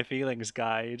ignoring my feelings,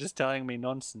 guy. You're just telling me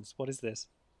nonsense. What is this?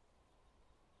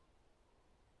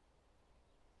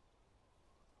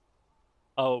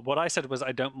 Oh, what I said was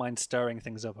I don't mind stirring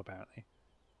things up, apparently.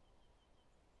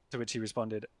 To which he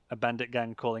responded, a bandit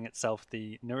gang calling itself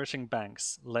the Nourishing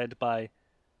Banks, led by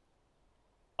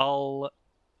Al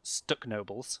Stuck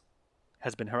Nobles,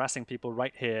 has been harassing people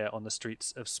right here on the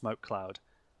streets of Smoke Cloud.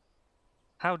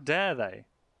 How dare they?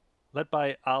 Led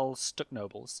by Al Stuck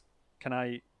Nobles. Can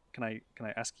I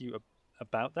ask you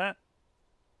about that?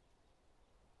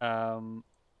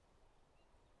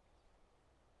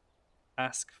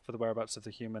 Ask for the whereabouts of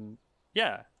the human.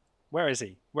 Yeah. Where is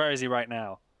he? Where is he right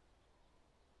now?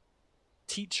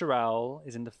 Teacher Owl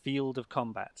is in the field of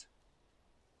combat.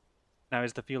 Now,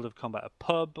 is the field of combat a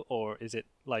pub, or is it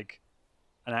like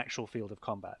an actual field of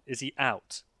combat? Is he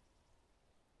out?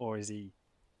 Or is he...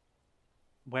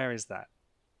 Where is that?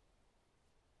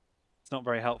 It's not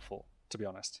very helpful, to be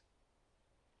honest.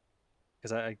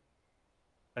 Because I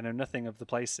know nothing of the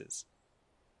places.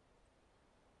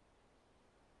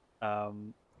 I'll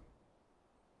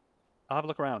have a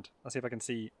look around. I'll see if I can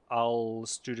see Al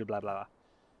Studio blah blah.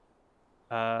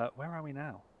 Where are we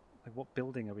now? Like, what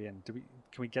building are we in? Can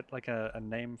we get like a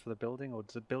name for the building, or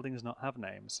do the buildings not have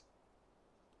names?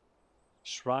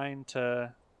 Shrine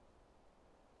to...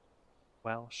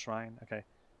 Well, shrine. Okay.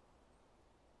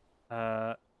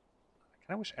 Kind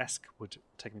of wish Esk would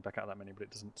take me back out of that menu, but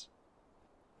it doesn't.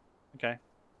 Okay.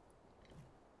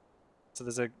 So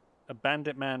there's a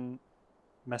bandit man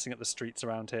messing up the streets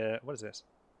around here. What is this?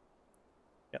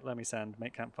 Get Lemmy Sand,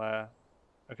 make campfire.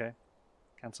 Okay.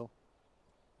 Cancel.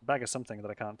 Bag of something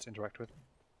that I can't interact with.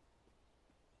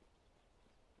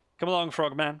 Come along,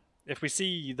 Frogman. If we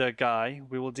see the guy,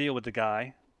 we will deal with the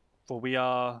guy, for we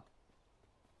are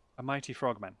a mighty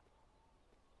frogman.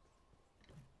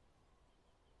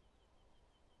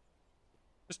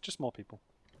 Just more people.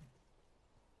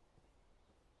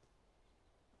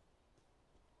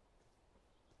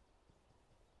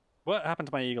 What happened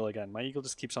to my eagle again? My eagle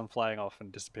just keeps on flying off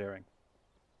and disappearing.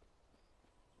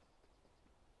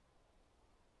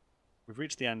 We've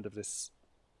reached the end of this.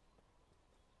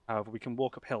 However, we can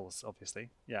walk up hills, obviously.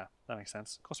 Yeah, that makes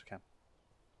sense. Of course we can.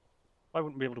 Why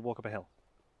wouldn't we be able to walk up a hill?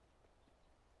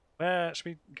 Where should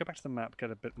we go back to the map,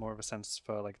 get a bit more of a sense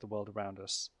for like the world around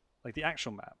us? Like the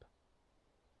actual map.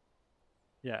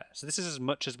 Yeah, so this is as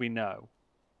much as we know.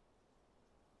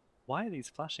 Why are these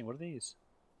flashing? What are these?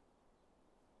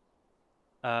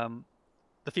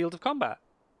 The field of combat.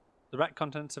 The rack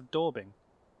contents of Daubing.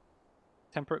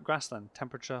 Temperate grassland.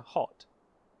 Temperature hot.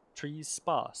 Trees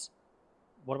sparse.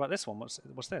 What about this one? What's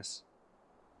this?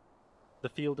 The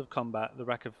field of combat. The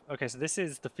rack of... Okay, so this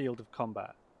is the field of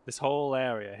combat. This whole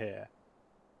area here.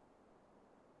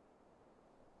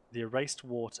 The erased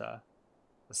water.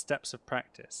 The steps of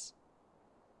practice.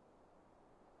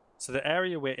 So the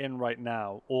area we're in right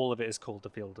now, all of it is called the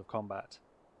field of combat.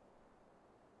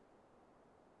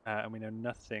 And we know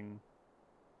nothing...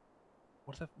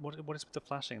 What is with the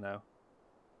flashing, though?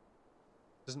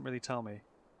 Doesn't really tell me.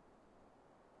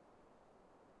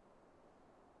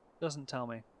 Doesn't tell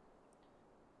me.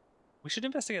 We should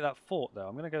investigate that fort, though.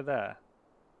 I'm going to go there.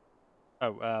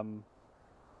 Oh,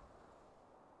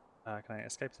 can I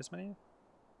escape this menu?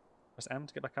 Press M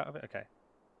to get back out of it? Okay.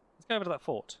 Let's go over to that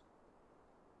fort.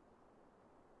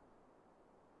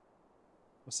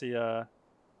 We'll see,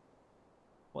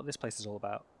 what this place is all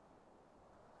about.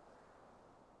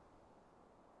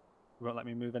 It won't let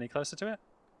me move any closer to it.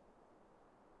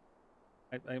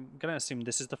 I'm going to assume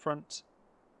this is the front.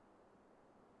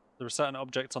 There are certain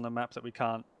objects on the map that we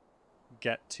can't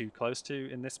get too close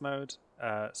to in this mode,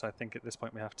 so I think at this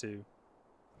point we have to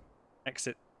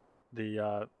exit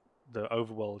the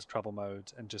overworld travel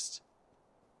mode and just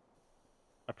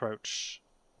approach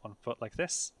on foot like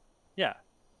this. Yeah.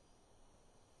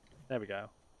 There we go.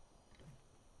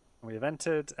 And we have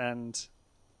entered, and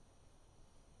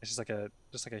it's just like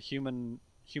a human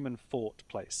fort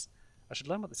place. I should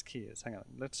learn what this key is. Hang on.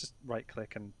 Let's just right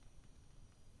click and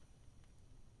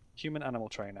human animal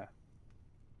trainer.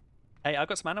 Hey, I've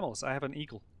got some animals. I have an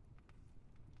eagle.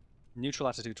 Neutral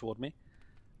attitude toward me.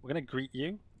 We're going to greet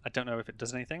you. I don't know if it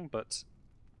does anything, but...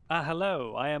 Ah,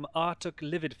 hello. I am Artuk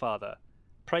Livid Father.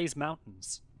 Praise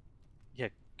mountains. Yeah,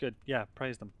 good. Yeah,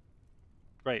 praise them.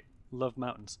 Great. Love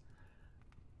mountains.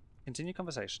 Continue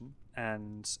conversation,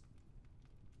 and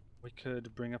we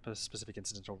could bring up a specific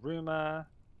incident or rumor,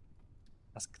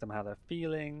 ask them how they're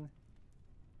feeling,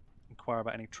 inquire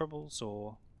about any troubles,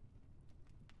 or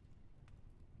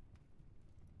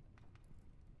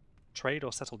trade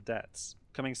or settle debts.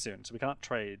 Coming soon, so we can't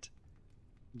trade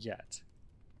yet.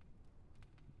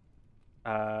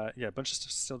 Yeah, a bunch of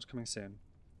stuff still coming soon.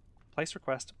 Place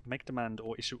request, make demand,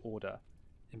 or issue order.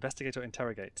 Investigate or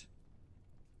interrogate.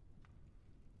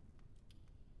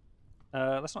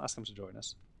 Let's not ask them to join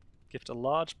us. Gift a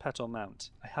large pet or mount.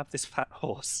 I have this fat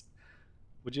horse.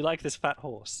 Would you like this fat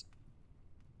horse?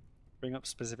 Bring up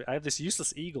specific... I have this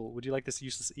useless eagle. Would you like this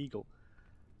useless eagle?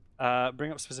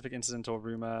 Bring up specific incident or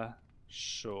rumor.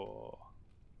 Sure.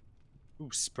 Ooh,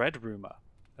 spread rumor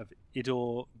of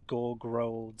Idor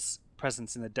Gorgrold's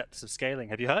presence in the depths of scaling.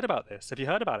 Have you heard about this? Have you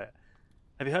heard about it?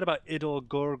 Have you heard about Idor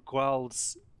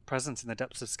Gorgrold's presence in the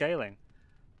depths of scaling?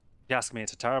 If you ask me,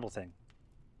 it's a terrible thing.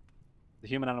 The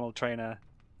human animal trainer.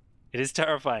 It is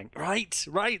terrifying. Right,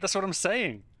 right. That's what I'm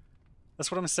saying.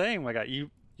 That's what I'm saying, my guy. You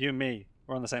and me.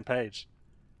 We're on the same page.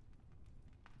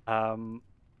 It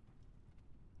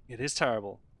is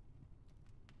terrible.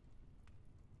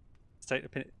 State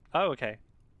opinion. Oh, okay.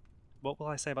 What will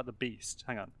I say about the beast?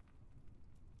 Hang on.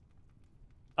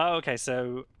 Oh, okay.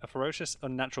 So a ferocious,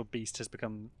 unnatural beast has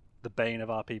become the bane of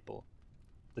our people.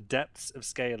 The depths of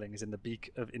scaling is in the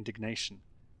beak of indignation.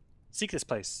 Seek this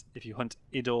place if you hunt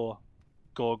Idor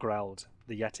Gorgrald,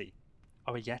 the Yeti.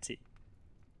 Oh, a Yeti.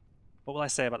 What will I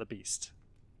say about the beast?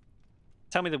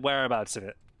 Tell me the whereabouts of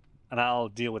it, and I'll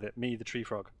deal with it. Me, the tree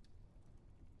frog.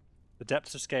 The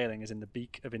depths of scaling is in the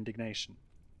beak of indignation.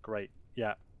 Great.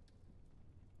 Yeah.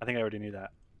 I think I already knew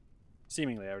that.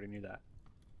 Seemingly, I already knew that.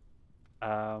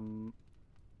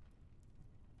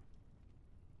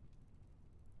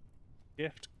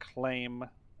 Gift, claim,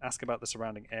 ask about the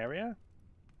surrounding area.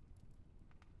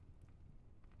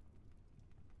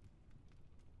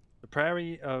 The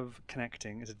Prairie of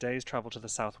Connecting is a day's travel to the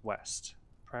southwest.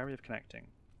 Prairie of Connecting.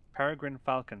 Peregrine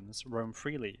falcons roam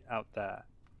freely out there.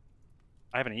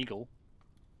 I have an eagle.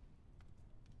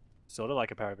 Sort of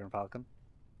like a peregrine falcon.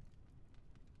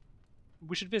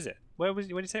 We should visit. Where did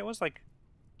you say it was? Like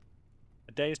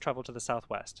a day's travel to the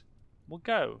southwest. We'll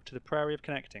go to the Prairie of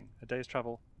Connecting. A day's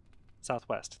travel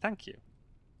southwest. Thank you.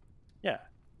 Yeah.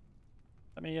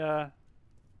 Let me I'll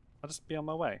just be on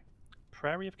my way.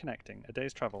 Prairie of Connecting. A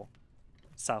day's travel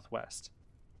southwest.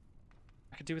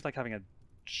 I could do with like having a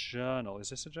journal. Is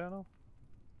this a journal?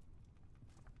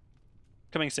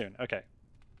 Coming soon. Okay.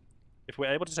 If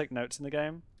we're able to take notes in the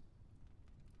game,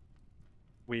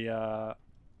 we can't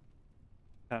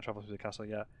travel through the castle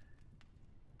yet.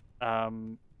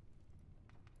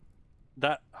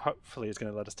 That hopefully is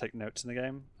going to let us take notes in the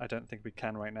game. I don't think we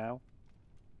can right now.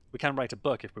 We can write a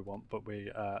book if we want, but we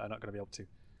are not going to be able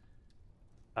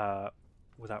to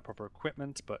without proper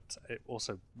equipment, but it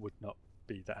also would not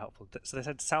be that helpful. So they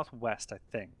said southwest, I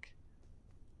think.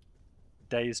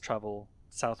 Day's travel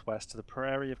southwest to the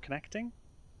Prairie of Connecting.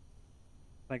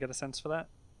 Can I get a sense for that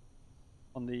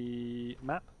on the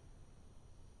map?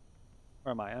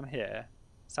 Where am I? I'm here.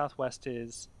 Southwest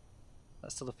is...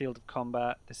 That's still the field of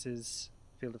combat. This is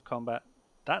field of combat.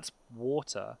 That's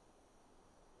water.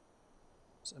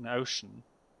 It's an ocean.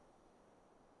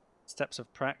 Steps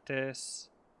of Practice.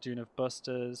 Dune of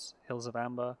Busters. Hills of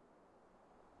Amber.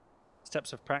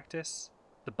 Steps of Practice.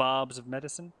 The Barbs of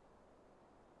Medicine.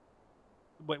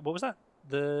 Wait, what was that?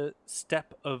 The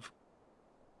Step of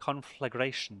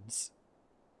Conflagrations.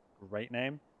 Great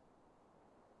name.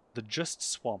 The Just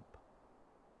Swamp.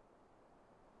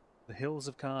 The Hills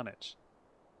of Carnage.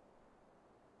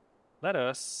 Let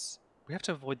us... We have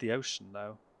to avoid the ocean,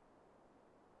 though.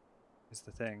 Is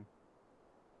the thing.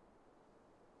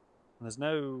 And there's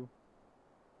no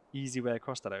easy way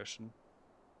across that ocean.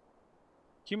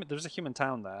 There's a human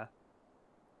town there.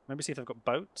 Maybe see if they've got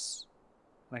boats.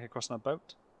 And I can cross on a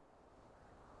boat.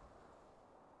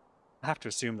 I have to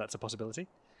assume that's a possibility.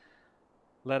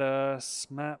 Let us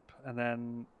map, and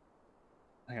then...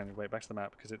 Hang on, wait, back to the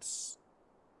map, because it's...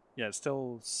 Yeah, it's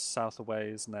still south a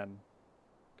ways, and then...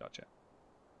 Gotcha.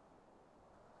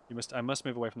 I must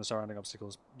move away from the surrounding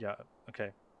obstacles. Yeah,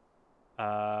 okay.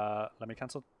 Let me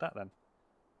cancel that then.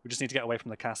 We just need to get away from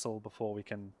the castle before we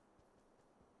can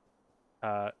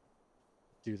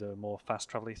do the more fast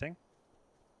travel-y thing.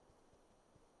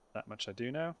 That much I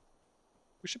do know.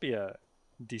 We should be a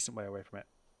decent way away from it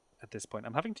at this point.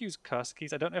 I'm having to use cursor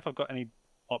keys. I don't know if I've got any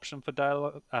option for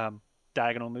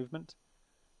diagonal movement,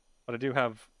 but I do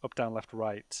have up, down, left,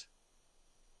 right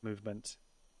movement.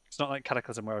 It's not like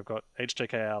Cataclysm where I've got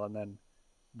HJKL and then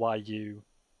YU,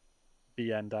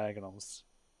 BN diagonals.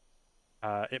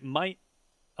 It might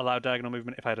allow diagonal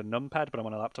movement if I had a numpad, but I'm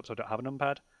on a laptop so I don't have a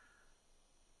numpad.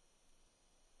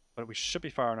 But we should be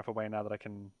far enough away now that I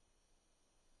can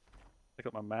pick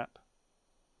up my map.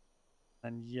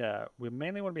 And yeah, we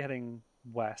mainly want to be heading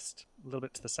west, a little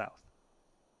bit to the south.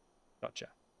 Gotcha.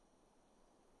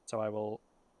 So I will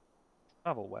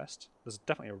travel west. There's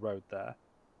definitely a road there.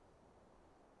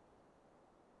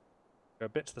 Go a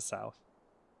bit to the south.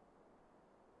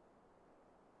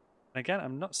 And again,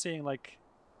 I'm not seeing like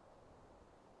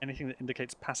anything that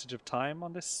indicates passage of time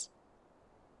on this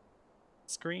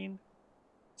screen.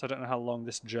 So I don't know how long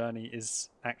this journey is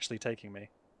actually taking me.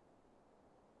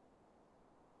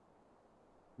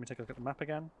 Let me take a look at the map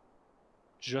again.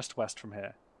 Just west from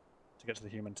here to get to the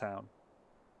human town.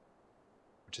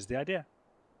 Which is the idea.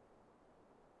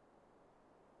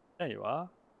 There you are.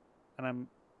 And I'm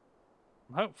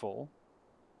hopeful.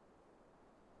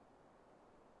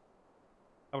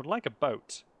 I would like a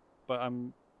boat, but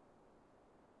I'm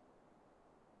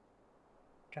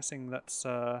guessing that's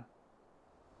maybe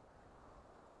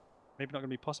not going to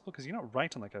be possible because you're not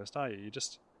right on the coast, are you? You're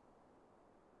just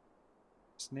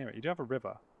near it. You do have a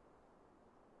river.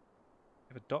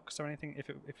 You have a docks or anything?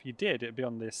 If you did, it'd be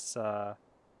on this. Oh,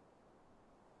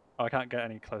 I can't get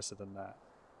any closer than that.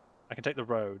 I can take the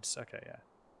roads. Okay, yeah,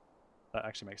 that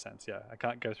actually makes sense. Yeah, I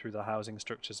can't go through the housing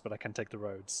structures, but I can take the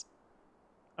roads.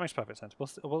 That makes perfect sense.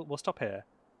 We'll stop here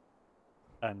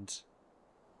and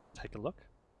take a look.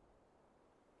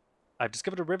 I've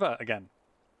discovered a river again.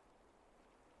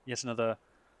 Yet another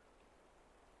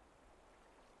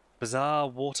bizarre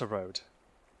water road.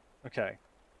 Okay.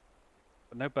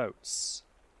 But no boats.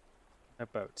 No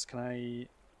boats. Can I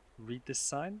read this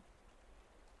sign?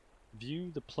 View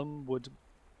the Plumwood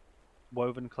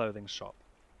Woven Clothing Shop.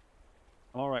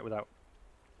 I'm alright without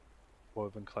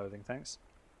woven clothing, thanks.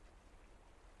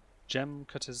 Gem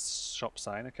Cutter's shop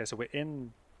sign. Okay, so we're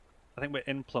in... I think we're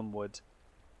in Plumwood.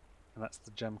 And that's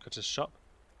the Gem Cutter's shop.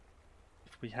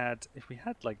 If we had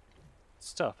like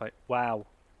stuff, wow.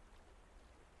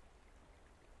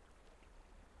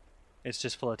 It's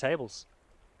just full of tables.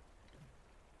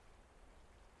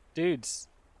 Dudes,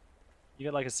 you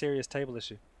got like a serious table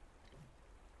issue.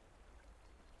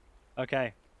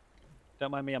 Okay.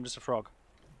 Don't mind me, I'm just a frog.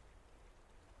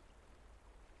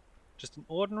 Just an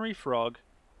ordinary frog.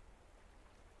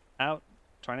 Out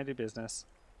trying to do business.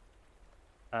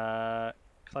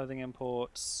 Clothing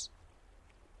imports.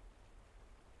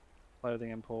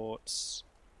 Clothing imports.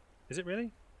 Is it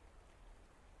really?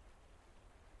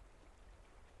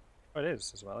 Oh, it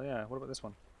is as well, yeah. What about this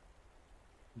one?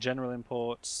 General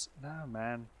imports. No,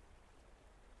 man.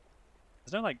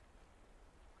 There's no, like...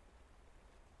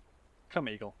 Come,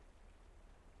 eagle.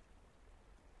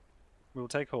 We'll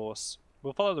take horse.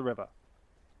 We'll follow the river.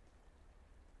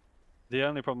 The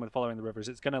only problem with following the river is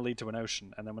it's going to lead to an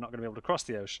ocean, and then we're not going to be able to cross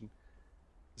the ocean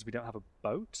because we don't have a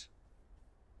boat.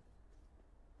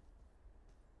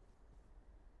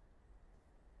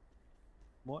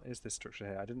 What is this structure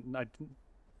here? I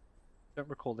don't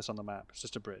recall this on the map. It's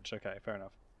just a bridge. Okay, fair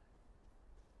enough.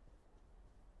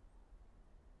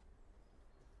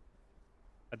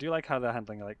 I do like how they're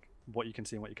handling like what you can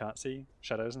see and what you can't see,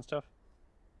 shadows and stuff.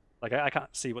 Like I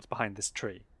can't see what's behind this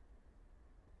tree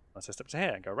unless I step to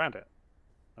here and go around it,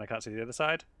 and I can't see the other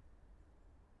side.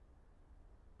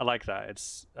 I like that.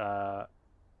 It's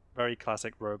very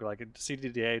classic roguelike.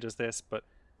 CDDA does this, but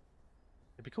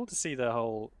it'd be cool to see the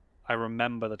whole I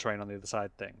remember the train on the other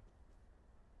side thing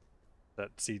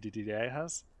that CDDA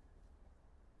has.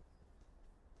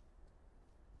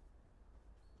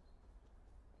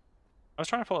 I was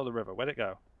trying to follow the river. Where'd it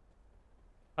go?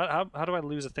 How do I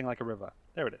lose a thing like a river?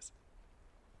 There it is.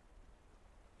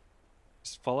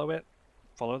 Just follow it.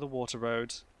 Follow the water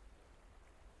road.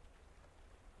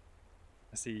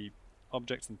 I see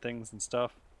objects and things and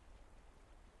stuff.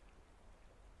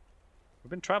 We've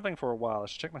been traveling for a while. I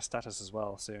should check my status as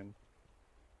well soon.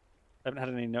 I haven't had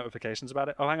any notifications about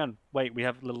it. Oh, hang on. Wait, we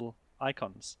have little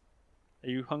icons. Are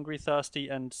you hungry, thirsty,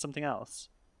 and something else?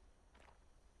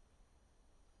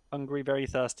 Hungry, very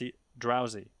thirsty,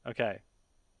 drowsy. Okay.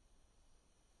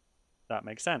 That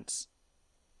makes sense.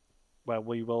 Well,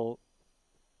 we will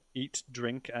eat,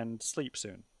 drink, and sleep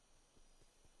soon.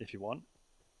 If you want.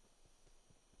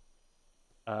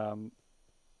 I'm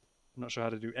not sure how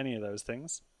to do any of those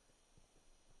things.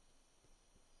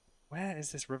 Where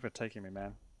is this river taking me,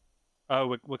 man?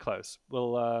 Oh, we're close.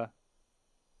 We'll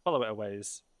follow it a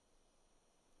ways.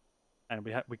 And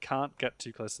we can't get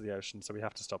too close to the ocean, so we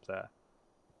have to stop there.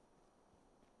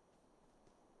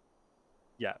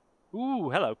 Yeah. Ooh,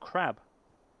 hello, crab.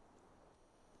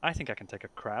 I think I can take a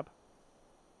crab.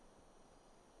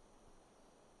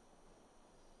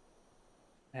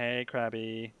 Hey,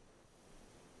 crabby.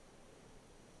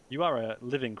 You are a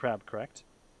living crab, correct?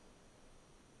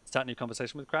 Start a new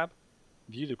conversation with crab.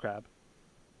 View the crab.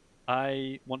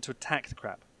 I want to attack the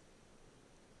crab.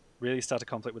 Really start a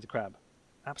conflict with the crab.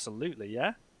 Absolutely,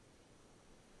 yeah?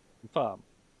 Confirm.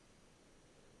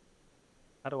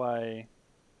 How do I...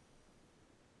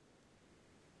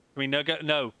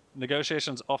 No,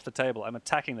 negotiations off the table. I'm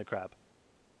attacking the crab.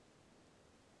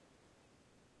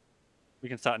 We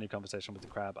can start a new conversation with the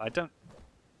crab. I don't...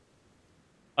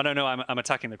 Oh, no, I'm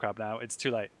attacking the crab now. It's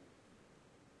too late.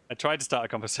 I tried to start a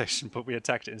conversation, but we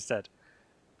attacked it instead.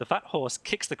 The fat horse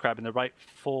kicks the crab in the right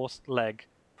fourth leg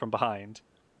from behind.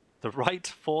 The right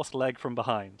fourth leg from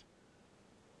behind.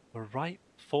 The right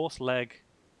fourth leg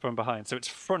from behind. So it's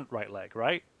front right leg,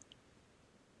 right?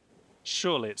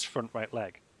 Surely it's front right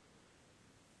leg.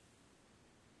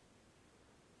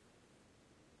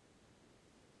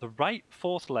 The right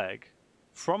fourth leg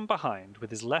from behind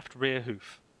with his left rear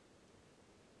hoof.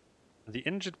 The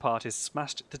injured part is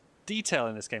smashed. The detail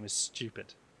in this game is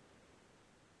stupid.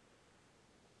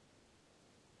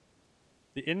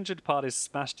 The injured part is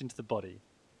smashed into the body.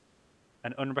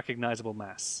 An unrecognizable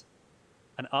mass.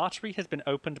 An artery has been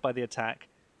opened by the attack.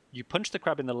 You punch the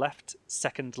crab in the left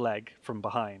second leg from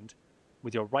behind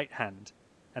with your right hand,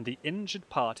 and the injured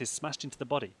part is smashed into the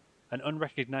body. An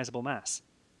unrecognizable mass.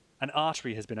 An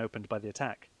artery has been opened by the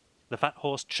attack. The fat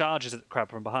horse charges at the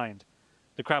crab from behind.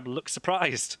 The crab looks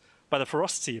surprised by the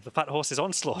ferocity of the fat horse's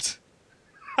onslaught.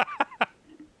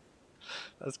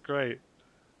 That's great.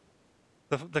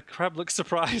 The crab looks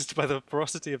surprised by the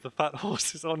ferocity of the fat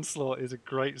horse's onslaught is a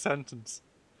great sentence.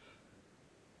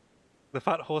 The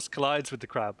fat horse collides with the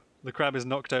crab. The crab is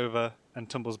knocked over and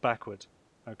tumbles backward.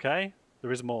 Okay?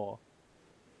 There is more.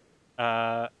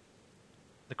 The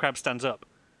crab stands up.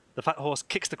 The fat horse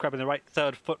kicks the crab in the right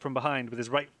third foot from behind with his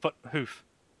right front hoof,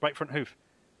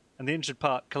 and the injured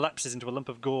part collapses into a lump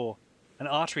of gore. An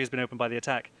artery has been opened by the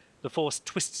attack. The force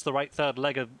twists the right third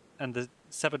leg and the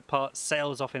severed part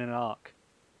sails off in an arc.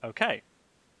 Okay.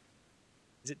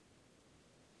 Is it...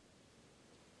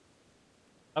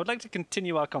 I would like to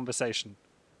continue our conversation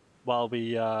while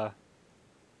we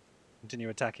continue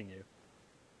attacking you.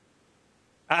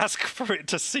 Ask for it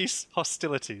to cease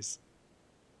hostilities.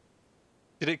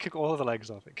 Did it kick all of the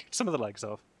legs off? It kicked some of the legs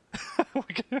off. We're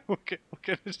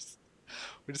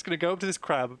just gonna go up to this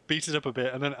crab, beat it up a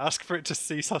bit, and then ask for it to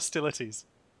cease hostilities.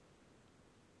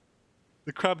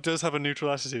 The crab does have a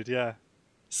neutral attitude, yeah.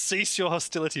 Cease your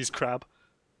hostilities, crab.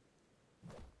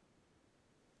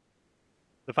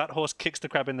 The fat horse kicks the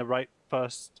crab in the right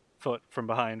first foot from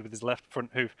behind with his left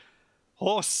front hoof.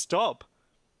 Horse, stop!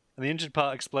 And the injured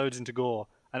part explodes into gore.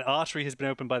 An artery has been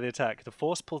opened by the attack. The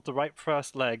force pulls the right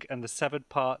first leg and the severed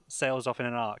part sails off in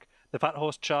an arc. The fat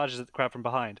horse charges at the crab from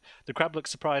behind. The crab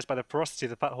looks surprised by the ferocity of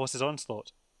the fat horse's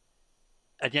onslaught,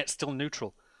 and yet still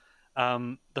neutral.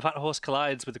 The fat horse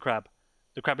collides with the crab.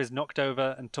 The crab is knocked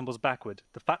over and tumbles backward.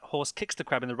 The fat horse kicks the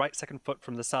crab in the right second foot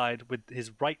from the side with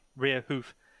his right rear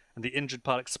hoof, and the injured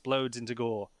part explodes into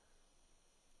gore.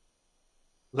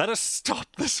 Let us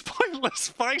stop this pointless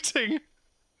fighting!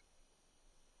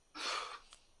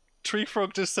 Tree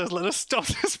Frog just says, let us stop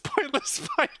this pointless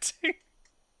fighting!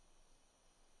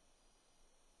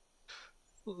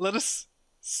 Let us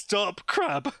stop,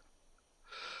 crab!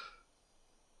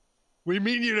 We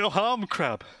mean you no harm,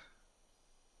 crab!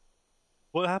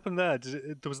 What happened there?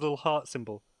 There was a little heart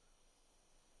symbol.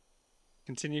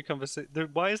 Continue conversation.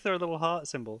 Why is there a little heart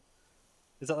symbol?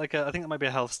 Is that like a... I think that might be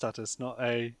a health status, not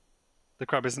a... The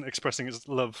crab isn't expressing its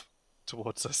love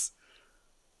towards us.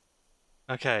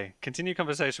 Okay, continue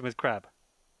conversation with crab.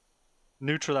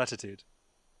 Neutral attitude.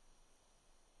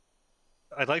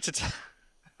 I'd like to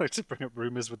I'd like to bring up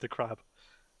rumors with the crab.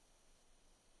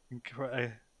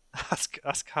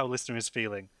 Ask how listener is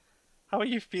feeling. How are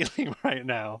you feeling right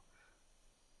now?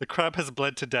 The crab has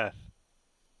bled to death.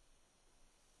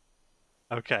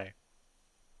 Okay.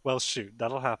 Well, shoot,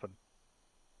 that'll happen.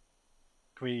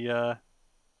 Can we,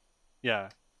 yeah.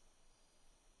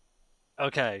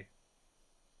 Okay.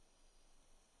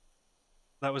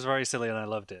 That was very silly and I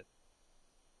loved it.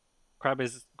 Crab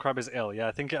is ill. Yeah,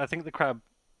 I think the crab,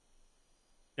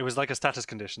 it was like a status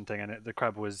condition thing, and the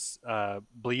crab was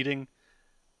bleeding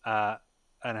uh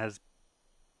and has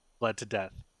bled to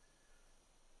death.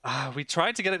 We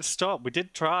tried to get it to stop. We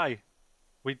did try.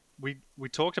 We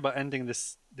talked about ending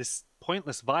this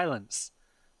pointless violence,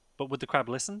 but would the crab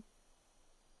listen?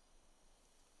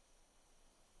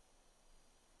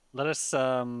 Let us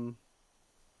I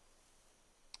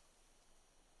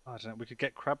don't know. We could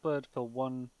get crab blood for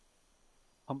one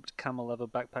humped camel leather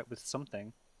backpack with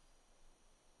something.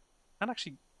 And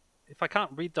actually, if I can't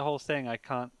read the whole thing, I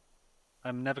can't.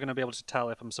 I'm never going to be able to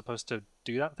tell if I'm supposed to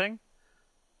do that thing.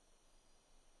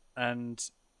 And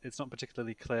it's not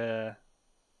particularly clear.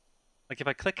 Like if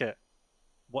I click it,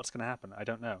 what's going to happen? I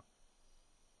don't know.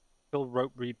 Fill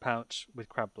rope reed pouch with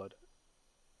crab blood.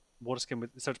 Water skin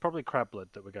with. So it's probably crab blood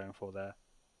that we're going for there.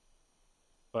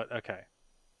 But okay.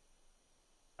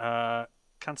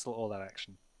 Cancel all that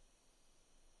action.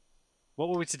 What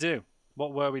were we to do?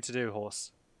 What were we to do,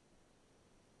 horse?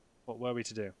 What were we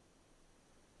to do?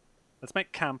 Let's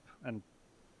make camp and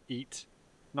eat.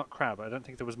 Not crab. I don't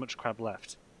think there was much crab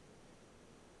left.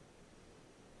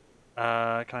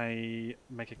 Can I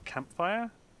make a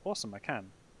campfire? Awesome, I can.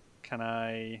 Can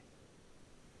I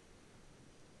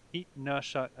heat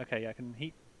nourish? Okay, yeah, I can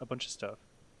heat a bunch of stuff.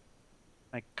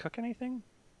 Can I cook anything?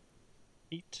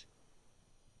 Eat.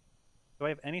 Do I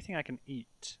have anything I can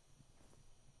eat?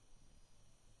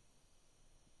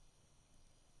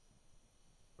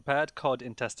 Prepared cod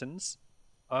intestines.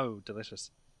 Oh, delicious.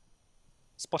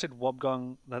 Spotted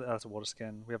wobgong. That's a water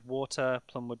skin. We have water,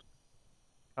 plumwood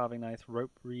carving knife,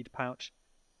 rope reed pouch.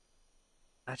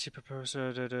 Actually, propose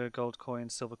gold coin,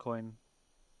 silver coin.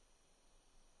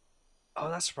 Oh,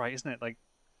 that's right, isn't it? Like,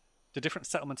 the different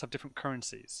settlements have different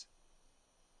currencies.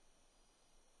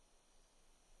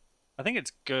 I think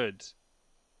it's good.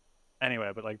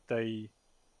 Anyway, but like well,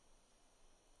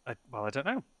 I don't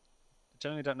know. I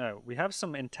generally don't know. We have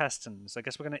some intestines. I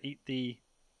guess we're going to eat the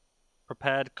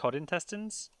prepared cod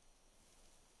intestines.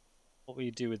 What will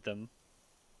you do with them?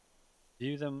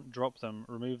 View them, drop them,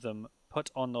 remove them, put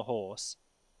on the horse,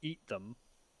 eat them,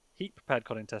 heat prepared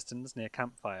cod intestines near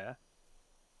campfire,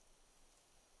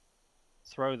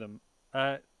 throw them.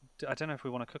 I don't know if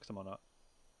we want to cook them or not.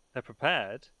 They're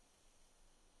prepared.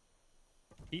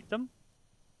 Heat them?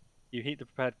 You heat the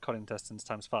prepared cod intestines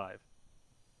times 5.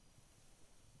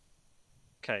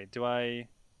 Okay, do I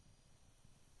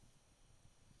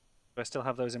still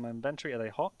have those in my inventory? Are they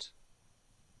hot?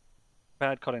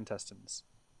 Prepared cod intestines.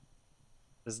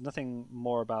 There's nothing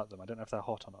more about them. I don't know if they're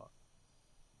hot or not.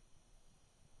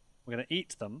 We're going to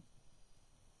eat them.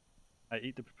 I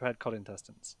eat the prepared cod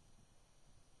intestines.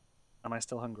 Am I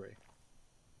still hungry?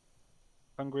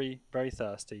 Hungry, very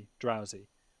thirsty, drowsy.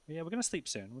 Yeah, we're going to sleep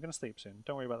soon. We're going to sleep soon.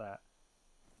 Don't worry about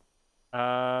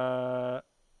that.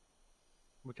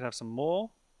 We can have some more.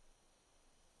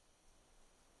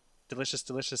 Delicious,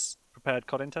 delicious prepared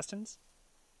cod intestines.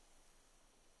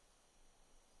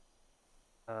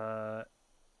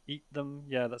 Eat them.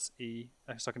 Yeah, that's E.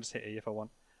 So I can just hit E if I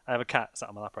want. I have a cat sat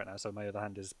on my lap right now, so my other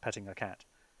hand is petting a cat.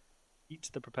 Eat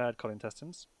the prepared cod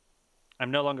intestines.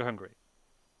 I'm no longer hungry.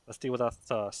 Let's deal with our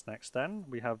thirst next then.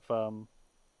 We have,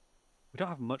 we don't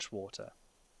have much water.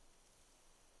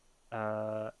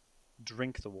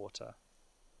 Drink the water.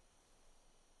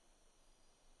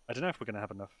 I don't know if we're going to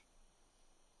have enough.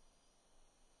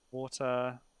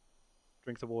 Water.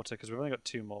 Drink the water, because we've only got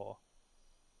 2 more.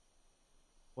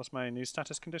 What's my new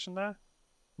status condition there?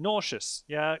 Nauseous.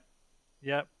 Yeah.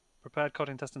 Yeah. Prepared cod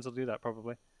intestines will do that,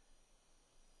 probably.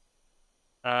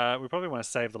 We probably want to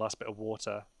save the last bit of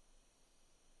water.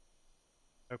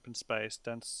 Open space.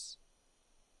 Dense.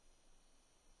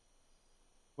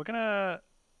 We're going to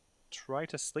try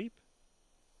to sleep.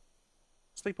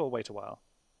 Sleep or wait a while?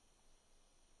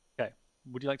 Okay.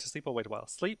 Would you like to sleep or wait a while?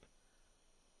 Sleep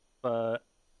for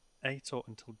 8 or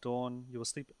until dawn. You will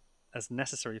sleep as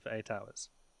necessary for 8 hours.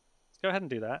 Let's go ahead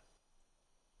and do that.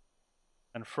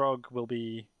 And Frog will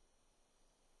be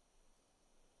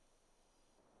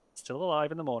still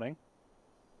alive in the morning.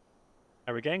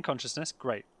 I regain consciousness.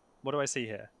 Great. What do I see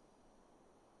here?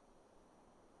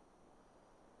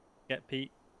 Get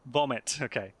Pete. Vomit.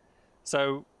 Okay.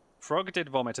 So Frog did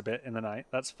vomit a bit in the night.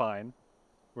 That's fine.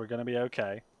 We're going to be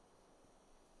okay.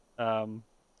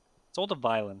 It's all the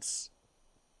violence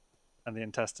and the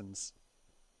intestines.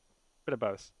 Bit of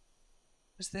both.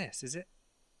 What's this? Is it?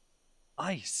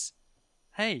 Ice!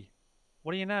 Hey!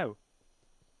 What do you know?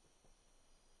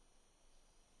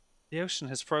 The ocean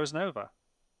has frozen over.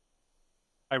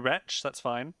 I retch, that's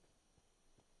fine.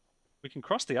 We can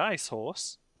cross the ice,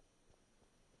 horse.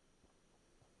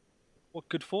 What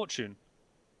good fortune.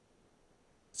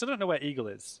 Still don't know where Eagle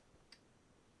is.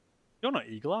 You're not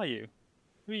Eagle, are you?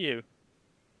 Who are you?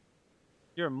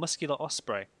 You're a muscular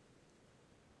osprey.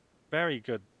 Very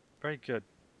good. Very good.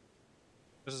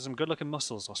 Those are some good looking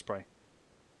muscles, osprey.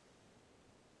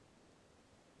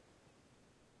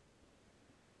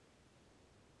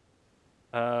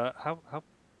 How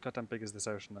goddamn big is this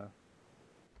ocean though?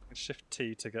 Shift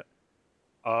T to get.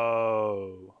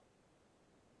 Oh.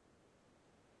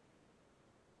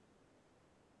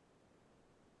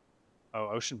 Oh,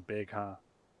 ocean big, huh?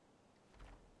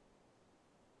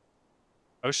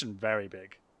 Ocean very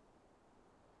big.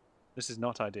 This is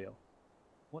not ideal.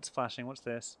 What's flashing? What's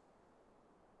this?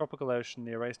 Tropical ocean,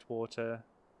 the erased water.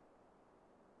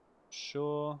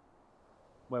 Sure.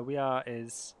 Where we are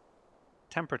is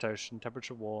temperate ocean,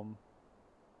 temperature warm.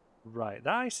 Right,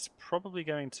 that ice is probably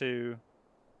going to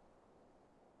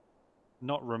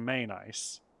not remain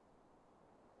ice.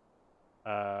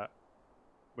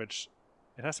 Which,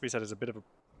 it has to be said, is a bit of a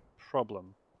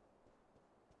problem.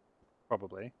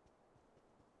 Probably.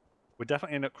 We're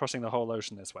definitely not crossing the whole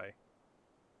ocean this way.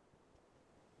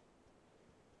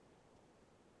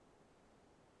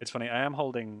 It's funny, I am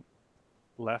holding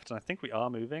left, and I think we are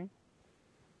moving.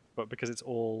 But because it's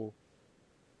all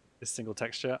this single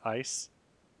texture, ice,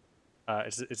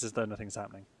 it's as though nothing's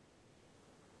happening.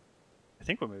 I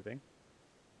think we're moving.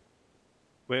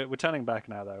 We're turning back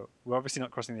now, though. We're obviously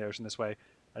not crossing the ocean this way.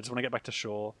 I just want to get back to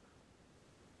shore.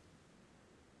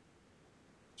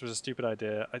 Which was a stupid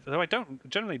idea. Though I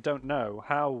generally don't know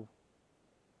how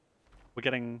we're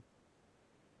getting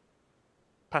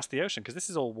past the ocean, because this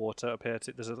is all water up here.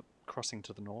 There's a crossing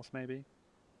to the north, maybe.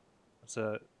 That's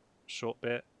a short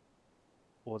bit.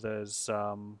 Or there's...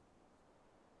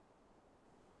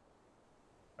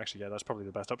 Actually, yeah, that's probably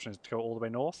the best option, is to go all the way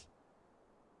north.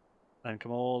 And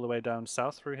come all the way down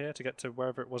south through here to get to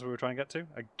wherever it was we were trying to get to.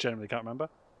 I generally can't remember.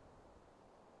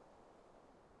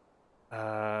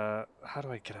 How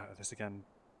do I get out of this again?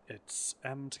 It's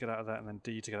M to get out of that, and then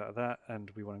D to get out of that,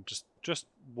 and we want to just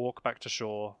walk back to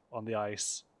shore on the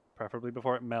ice, preferably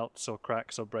before it melts or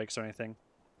cracks or breaks or anything.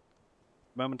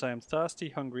 The moment I am thirsty,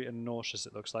 hungry, and nauseous,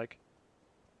 it looks like.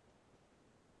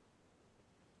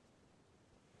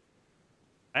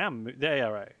 I am, yeah,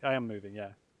 right. I am moving,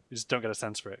 yeah. You just don't get a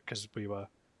sense for it, because it was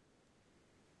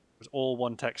all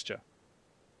one texture.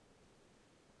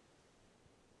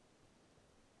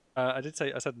 I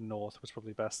said north was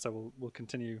probably best, so we'll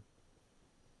continue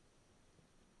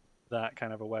that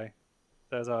kind of a way.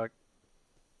 There's our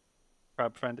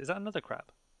crab friend. Is that another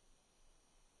crab?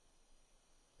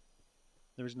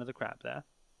 There is another crab there.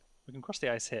 We can cross the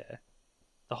ice here.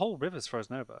 The whole river's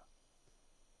frozen over.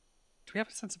 Do we have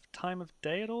a sense of time of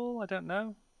day at all? I don't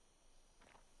know.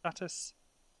 Status.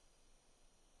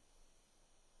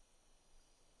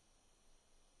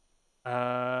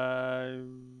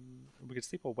 We could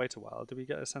sleep or wait a while. Do we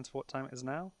get a sense of what time it is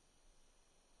now?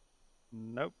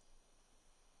 Nope.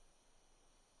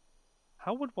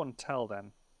 How would one tell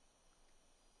then?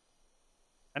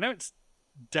 I know it's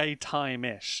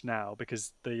daytime-ish now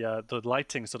because the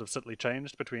lighting sort of subtly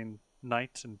changed between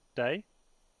night and day.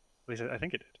 At least I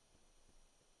think it did.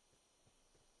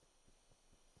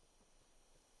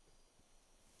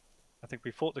 I think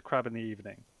we fought the crab in the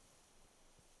evening.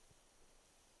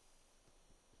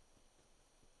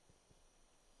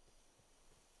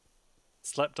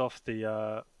 Slept off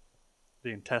the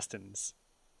intestines.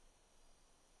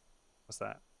 What's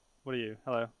that? What are you?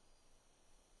 Hello.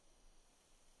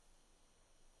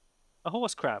 A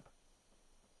horse crab.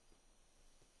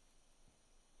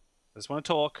 I just want to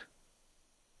talk.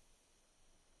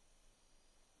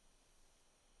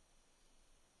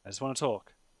 I just want to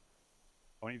talk.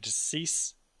 I want you to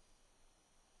cease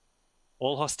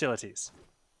all hostilities.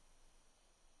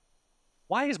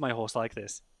 Why is my horse like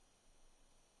this?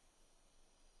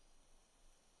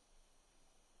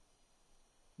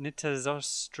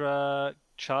 Nitazostra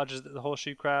charges at the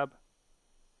horseshoe crab.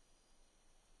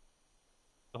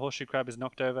 The horseshoe crab is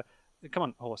knocked over. Come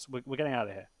on, horse. We're getting out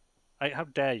of here. How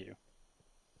dare you?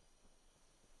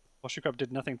 Horseshoe crab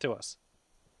did nothing to us.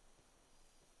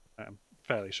 I'm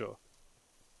fairly sure.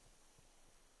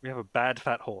 We have a bad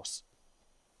fat horse.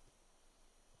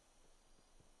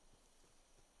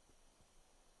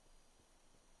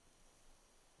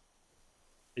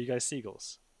 Are you guys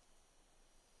seagulls?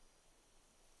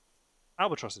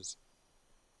 Albatrosses.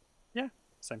 Yeah,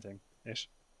 same thing-ish.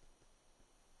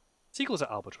 Seagulls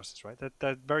are albatrosses, right?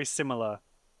 They're very similar.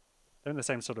 They're in the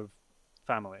same sort of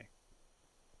family.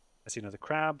 I see another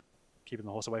crab. Keeping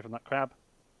the horse away from that crab.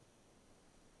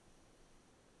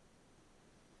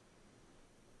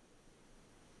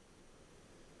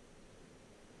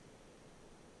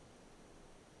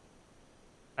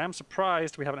 I am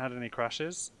surprised we haven't had any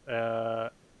crashes.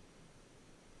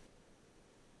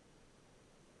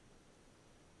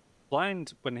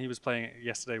 Blind, when he was playing it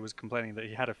yesterday, was complaining that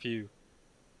he had a few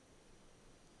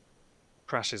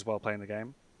crashes while playing the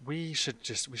game. We should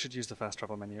use the fast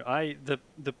travel menu. The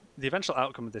eventual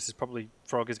outcome of this is probably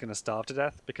Frog is going to starve to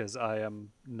death because I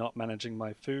am not managing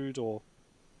my food or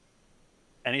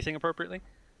anything appropriately.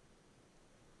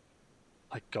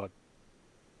 My God,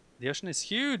 the ocean is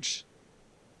huge,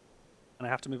 and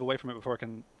I have to move away from it before I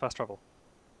can fast travel.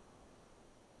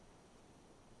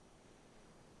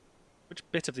 Which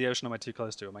bit of the ocean am I too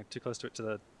close to? Am I too close to it to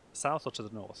the south or to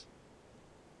the north?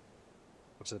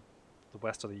 Or to the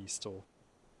west or the east, or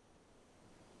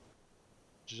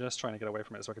just trying to get away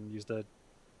from it so I can use the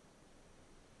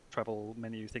travel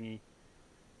menu thingy.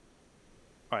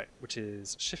 Right, which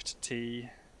is Shift T.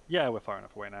 Yeah, we're far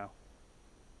enough away now.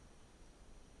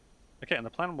 Okay, and the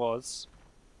plan was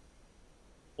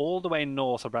all the way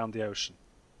north around the ocean.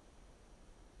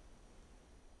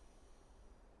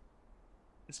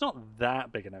 It's not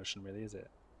that big an ocean, really, is it?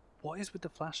 What is with the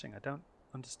flashing? I don't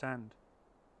understand.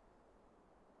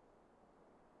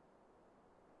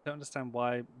 I don't understand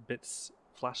why bits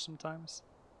flash sometimes.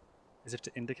 As if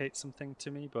to indicate something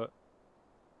to me, but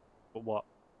what?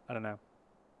 I don't know.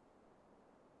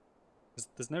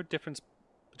 There's no difference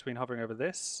between hovering over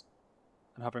this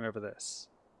and hovering over this.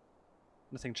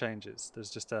 Nothing changes. There's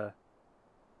just a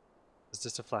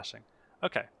flashing.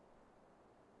 Okay.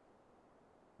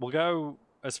 We'll go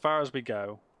as far as we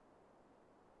go.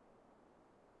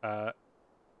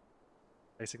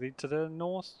 Basically to the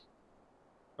north,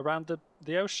 around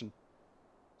the ocean,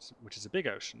 which is a big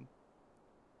ocean.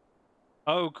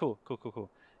 Oh, cool.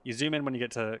 You zoom in when you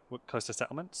get to close to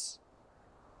settlements.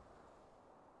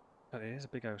 But it is a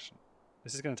big ocean.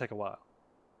 This is going to take a while.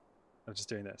 I'm just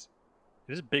doing this.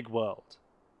 It is a big world.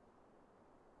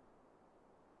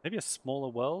 Maybe a smaller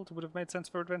world would have made sense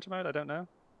for adventure mode. I don't know.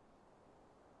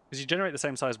 Because you generate the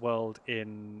same size world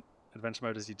in adventure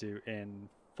mode as you do in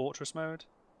fortress mode.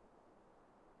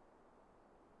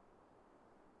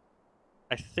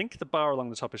 I think the bar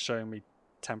along the top is showing me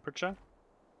temperature.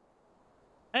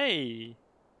 Hey!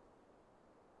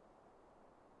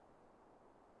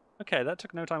 Okay, that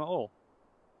took no time at all.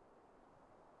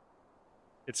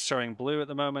 It's showing blue at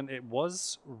the moment. It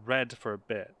was red for a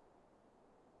bit.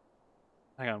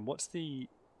 Hang on, what's the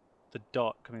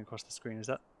dot coming across the screen? Is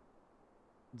that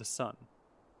the sun?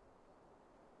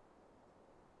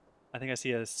 I think I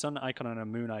see a sun icon and a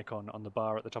moon icon on the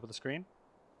bar at the top of the screen.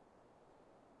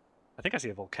 I think I see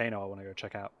a volcano I want to go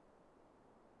check out.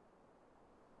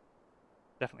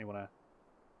 Definitely want to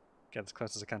get as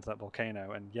close as I can to that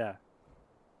volcano, and yeah.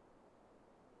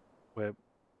 We're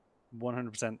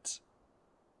 100%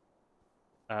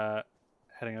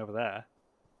 heading over there.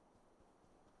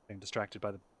 Being distracted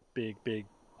by the big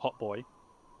hot boy.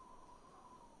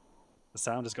 The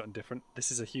sound has gotten different.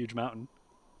 This is a huge mountain.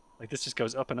 Like, this just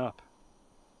goes up and up.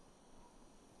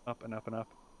 Up and up and up.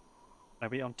 Are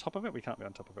we on top of it? We can't be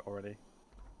on top of it already.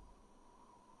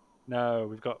 No,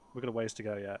 we've got a ways to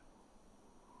go yet.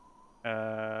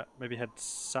 Maybe head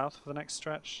south for the next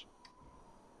stretch.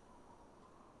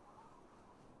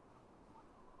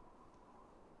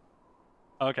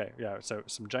 Okay, yeah, so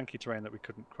some janky terrain that we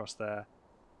couldn't cross there.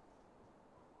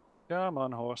 Come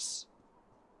on, horse.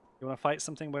 You want to fight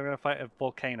something? We're going to fight a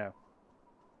volcano.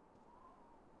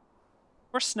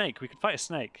 Or a snake. We could fight a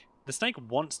snake. The snake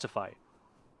wants to fight.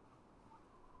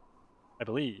 I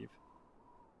believe.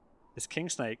 This king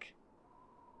snake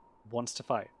wants to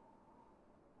fight.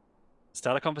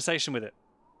 Start a conversation with it.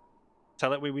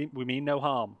 Tell it we mean no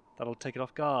harm. That'll take it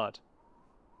off guard.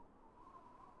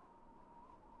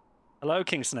 Hello,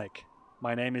 King Snake.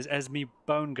 My name is Esme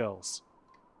Bone Girls.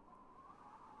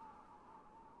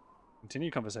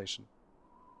 Continue conversation.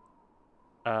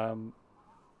 I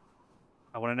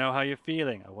want to know how you're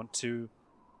feeling. I want to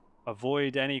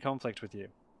avoid any conflict with you.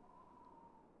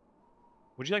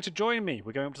 Would you like to join me?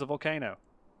 We're going up to the volcano.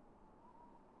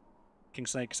 King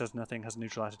Snake says nothing, has a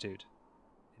neutral attitude.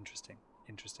 Interesting.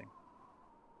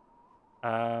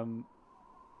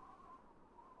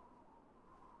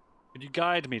 Could you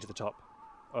guide me to the top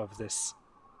of this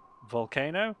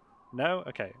volcano? No?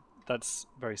 Okay, that's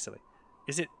very silly.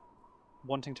 Is it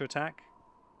wanting to attack?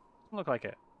 Doesn't look like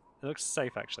it. It looks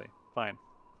safe, actually. Fine.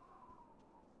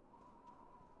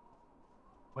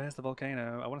 Where's the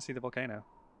volcano? I want to see the volcano.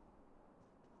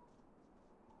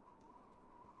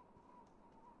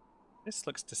 This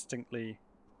looks distinctly...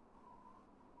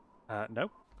 nope.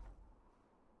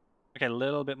 Okay, a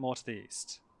little bit more to the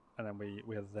east. And then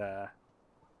we're there.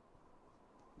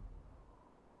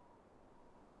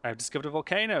 I've discovered a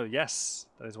volcano! Yes!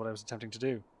 That is what I was attempting to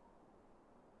do.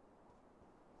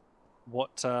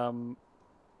 What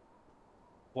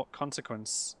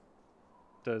consequence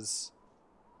does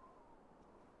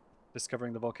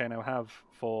discovering the volcano have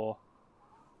for,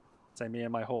 say, me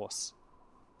and my horse?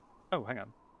 Oh, hang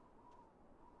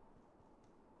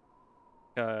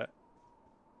on.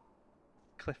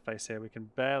 Cliff face here. We can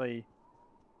barely...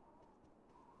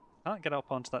 Can't get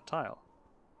up onto that tile.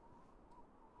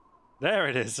 There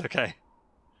it is. Okay.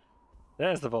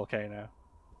 There's the volcano.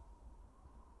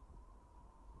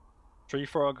 Tree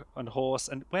frog and horse.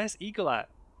 And where's Eagle at?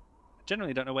 I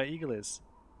generally don't know where Eagle is.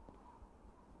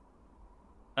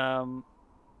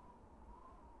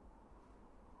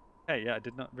 Hey, yeah, I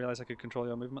did not realize I could control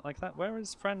your movement like that. Where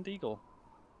is friend Eagle?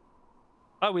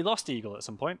 Oh, we lost Eagle at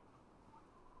some point.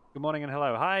 Good morning and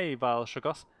hello. Hi, Val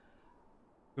Shugoth.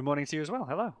 Good morning to you as well.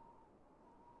 Hello.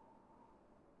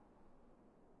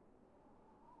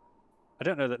 I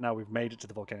don't know that now we've made it to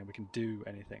the volcano we can do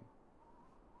anything.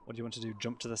 What do you want to do?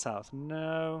 Jump to the south?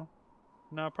 No.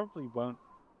 No, I probably won't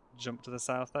jump to the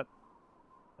south. That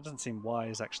doesn't seem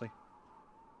wise, actually.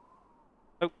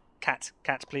 Oh, cat.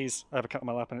 Cat, please. I have a cat on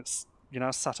my lap and it's,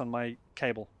 sat on my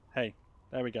cable. Hey,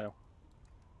 there we go.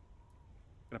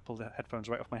 I'm going to pull the headphones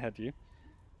right off my head view.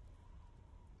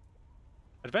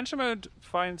 Adventure mode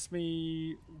finds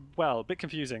me, well, a bit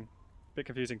confusing. A bit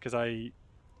confusing because I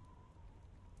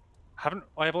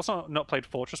have also not played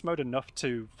Fortress mode enough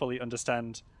to fully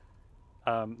understand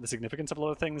the significance of a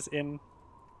lot of things in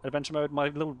adventure mode. My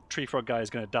little tree frog guy is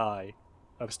going to die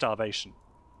of starvation.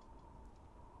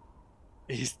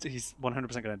 He's 100%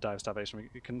 going to die of starvation.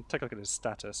 We can take a look at his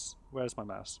status. Where's my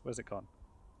mouse? Where's it gone?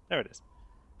 There it is.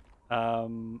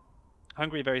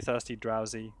 Hungry, very thirsty,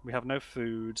 drowsy. We have no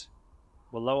food.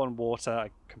 We're low on water. I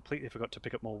completely forgot to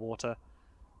pick up more water.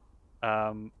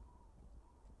 And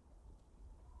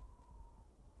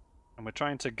we're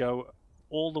trying to go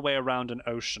all the way around an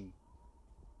ocean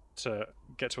to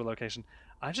get to a location.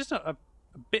 I'm just a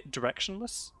bit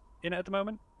directionless in it at the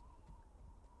moment.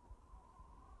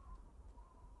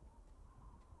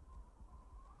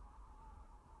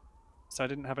 So I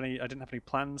didn't have any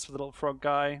plans for the little frog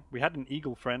guy. We had an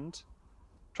eagle friend.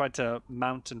 Tried to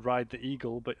mount and ride the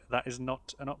eagle, but that is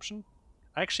not an option.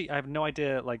 I have no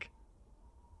idea like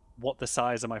what the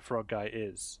size of my frog guy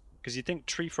is. Because you'd think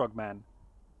tree frog man,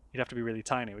 he'd have to be really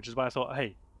tiny, which is why I thought,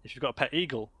 hey, if you've got a pet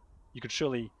eagle, you could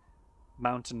surely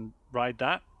mount and ride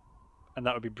that, and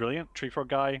that would be brilliant. Tree frog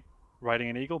guy riding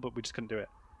an eagle, but we just couldn't do it.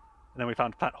 And then we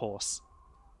found fat horse,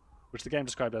 which the game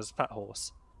described as fat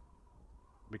horse.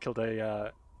 We killed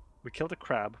a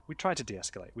crab. We tried to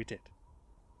de-escalate. We did.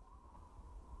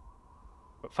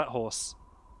 But fat horse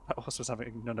was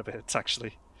having none of it,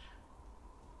 actually.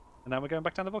 And now we're going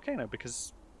back down the volcano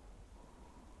because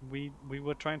we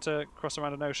were trying to cross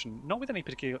around an ocean, not with any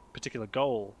particular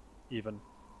goal, even.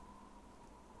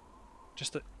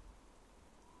 Just that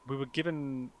we were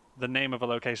given the name of a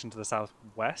location to the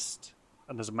southwest,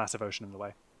 and there's a massive ocean in the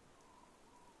way.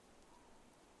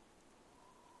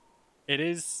 It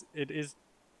is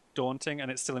daunting,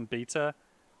 and it's still in beta,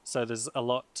 so there's a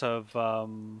lot of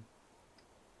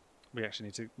we actually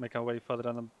need to make our way further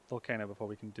down the volcano before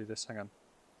we can do this. Hang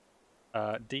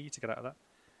on. D to get out of that.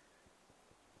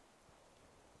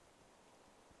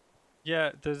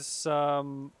 Yeah, there's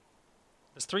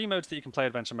 3 modes that you can play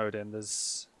adventure mode in.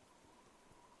 There's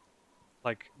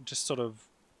like just sort of,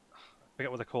 I forget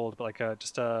what they're called, but like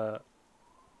just a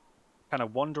kind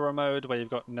of wanderer mode where you've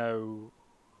got no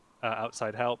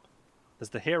outside help. There's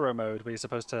the hero mode where you're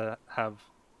supposed to have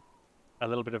a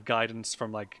little bit of guidance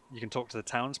from, like, you can talk to the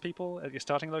townspeople at your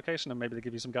starting location and maybe they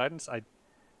give you some guidance. I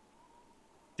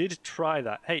did try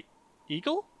that. Hey,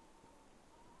 eagle?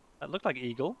 That looked like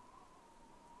eagle.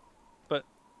 But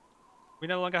we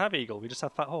no longer have eagle, we just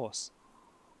have fat horse.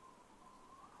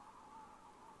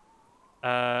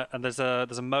 And there's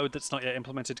a mode that's not yet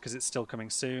implemented because it's still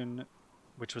coming soon,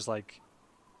 which was like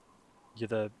you're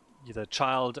the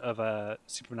child of a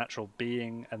supernatural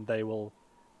being, and they will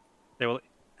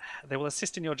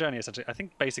assist in your journey. Essentially, I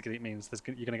think basically it means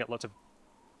you're going to get lots of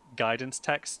guidance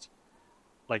text,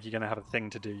 like you're going to have a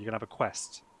thing to do, you're going to have a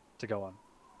quest to go on,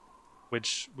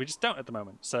 which we just don't at the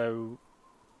moment. So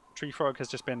Tree Frog has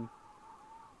just been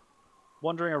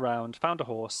wandering around, found a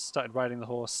horse, started riding the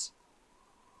horse.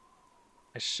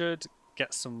 I should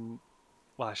get some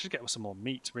more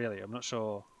meat, really. I'm not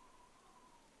sure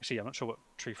Actually, I'm not sure what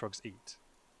tree frogs eat.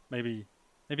 Maybe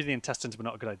the intestines were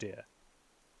not a good idea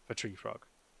for tree frog.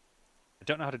 I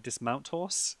don't know how to dismount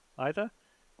horse either.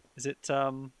 Is it I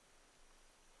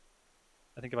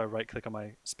think if I right click on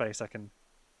my space I can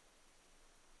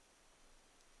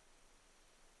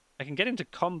get into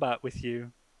combat with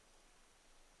you.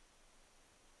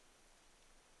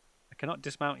 I cannot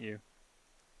dismount you.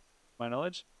 My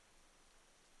knowledge.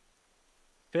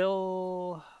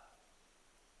 Fill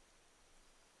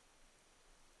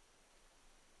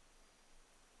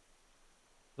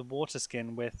the water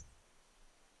skin with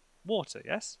water,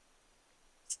 yes?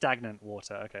 Stagnant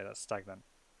water. Okay, that's stagnant.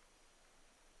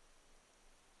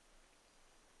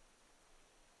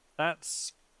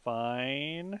 That's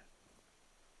fine.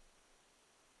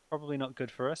 Probably not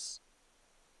good for us.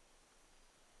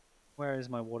 Where is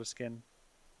my water skin?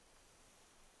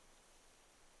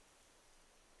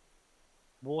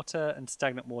 Water and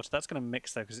stagnant water. That's going to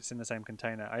mix though because it's in the same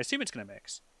container. I assume it's going to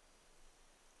mix.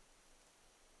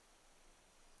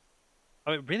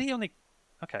 Oh, it really only...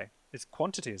 Okay. Its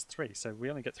quantity is 3, so we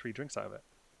only get 3 drinks out of it.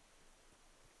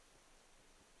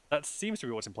 That seems to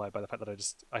be what's implied by the fact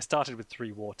that I started with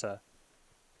 3 water,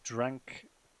 drank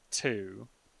 2,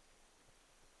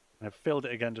 and I've filled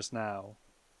it again just now.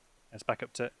 And it's back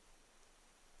up to...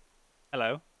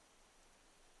 Hello.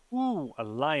 Ooh, a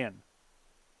lion.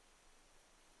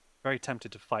 Very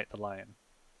tempted to fight the lion.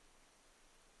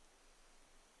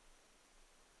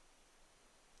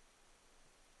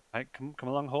 Right, come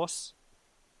along, horse.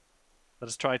 Let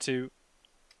us try to...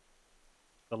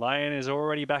 The lion is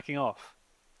already backing off.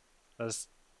 Let us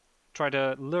try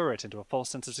to lure it into a false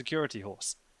sense of security,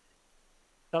 horse.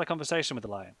 Start a conversation with the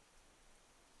lion.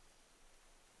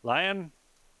 Lion,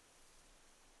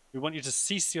 we want you to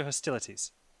cease your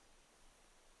hostilities.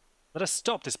 Let us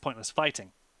stop this pointless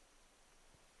fighting.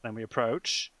 Then we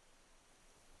approach.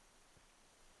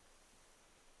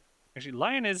 Actually,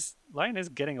 lion is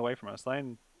getting away from us.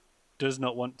 Lion does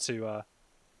not want to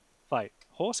fight.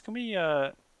 Horse, can we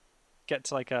get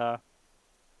to like a...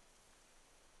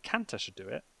 Canter should do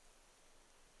it.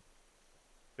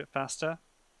 A bit faster.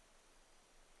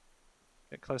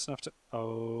 Get close enough to...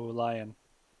 Oh, lion.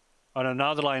 Oh no,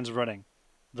 now the lion's running.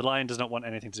 The lion does not want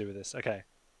anything to do with this. Okay.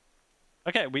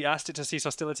 Okay, we asked it to cease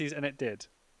hostilities and it did.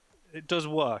 It does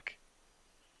work.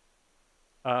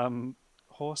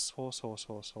 Horse.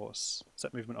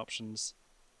 Set movement options.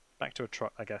 Back to a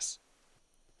trot, I guess.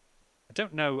 I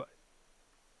don't know...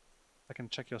 I can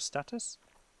check your status?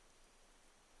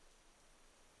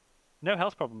 No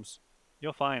health problems.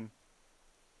 You're fine.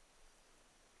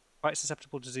 Quite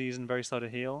susceptible to disease and very slow to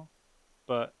heal.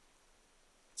 But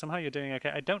somehow you're doing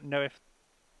okay. I don't know if...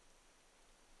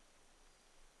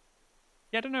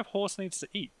 Yeah, I don't know if horse needs to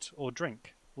eat or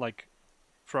drink like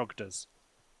frog does.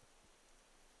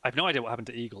 I have no idea what happened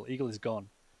to eagle. Eagle is gone.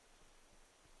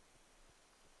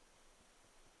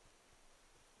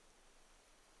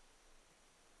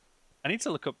 I need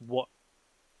to look up what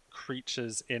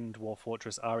creatures in Dwarf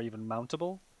Fortress are even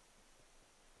mountable.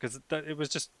 Because it was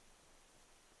just...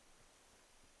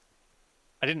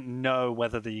 I didn't know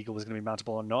whether the eagle was going to be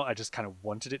mountable or not. I just kind of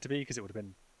wanted it to be because it would have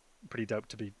been pretty dope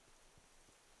to be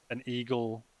an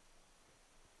eagle...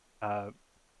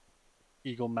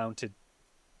 eagle-mounted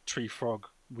tree frog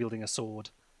wielding a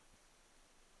sword.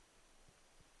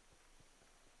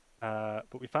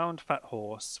 But we found Fat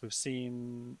Horse. We've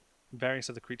seen various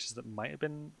other creatures that might have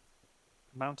been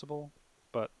mountable,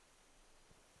 but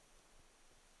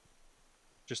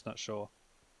just not sure.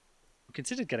 We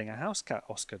considered getting a house cat,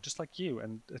 Oscar, just like you,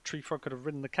 and a tree frog could have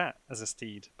ridden the cat as a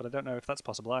steed, but I don't know if that's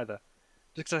possible either.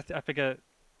 Just because I figure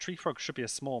tree frog should be a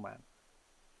small man.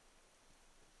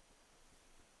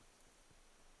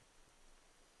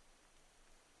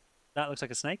 That looks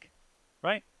like a snake,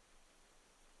 right?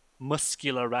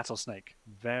 Muscular rattlesnake.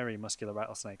 Very muscular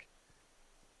rattlesnake.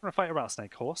 I'm gonna fight a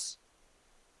rattlesnake, horse.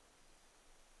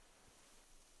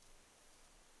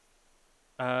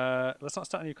 Let's not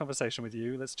start a new conversation with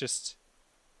you. Let's just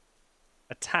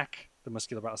attack the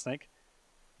muscular rattlesnake.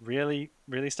 Really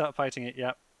start fighting it.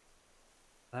 Yep.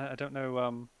 I don't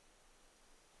know.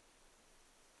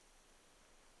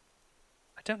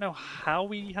 I don't know how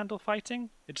we handle fighting.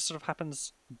 It just sort of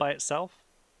happens by itself.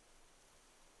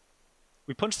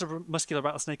 We punch the muscular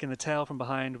rattlesnake in the tail from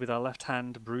behind with our left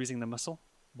hand, bruising the muscle.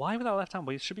 Why with our left hand?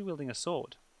 We should be wielding a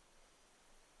sword.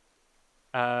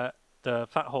 The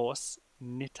fat horse,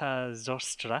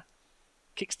 Nitazostra,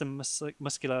 kicks the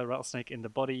muscular rattlesnake in the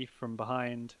body from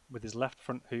behind with his left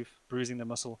front hoof, bruising the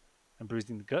muscle and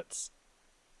bruising the guts.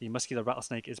 The muscular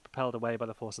rattlesnake is propelled away by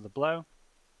the force of the blow.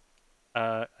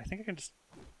 I think I can just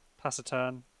pass a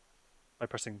turn by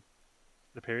pressing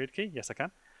the period key. Yes, I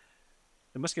can.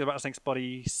 The muscular rattlesnake's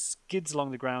body skids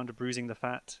along the ground, bruising the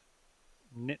fat.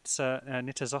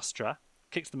 Nitazostra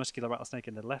kicks the muscular rattlesnake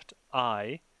in the left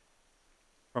eye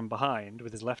from behind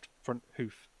with his left front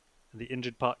hoof, and the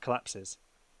injured part collapses.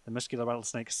 The muscular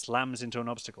rattlesnake slams into an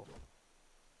obstacle.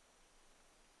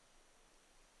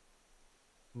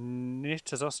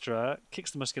 Nitazostra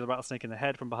kicks the muscular rattlesnake in the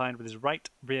head from behind with his right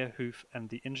rear hoof, and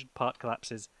the injured part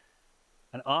collapses.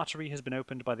 An artery has been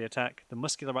opened by the attack. The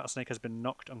muscular rattlesnake has been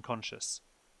knocked unconscious.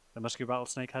 The muscular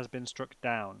rattlesnake has been struck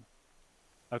down.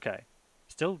 Okay.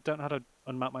 Still don't know how to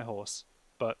unmount my horse,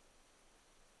 but...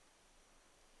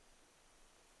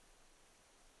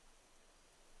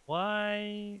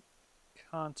 Why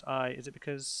can't I? Is it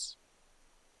because...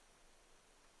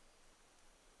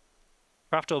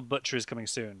 Craft or butcher is coming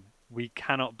soon. We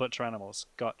cannot butcher animals.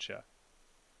 Gotcha.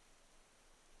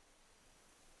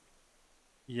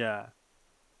 Yeah.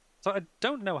 So I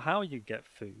don't know how you get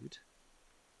food.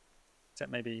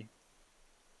 Except maybe...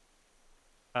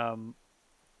 Come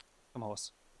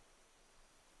horse.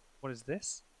 What is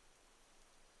this?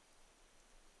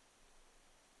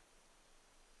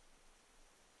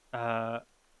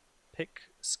 Pick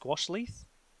squash leaf?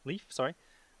 Leaf, sorry.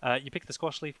 You pick the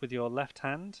squash leaf with your left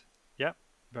hand. Yep,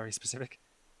 very specific.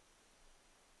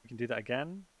 You can do that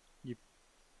again. You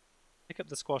pick up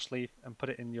the squash leaf and put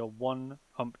it in your one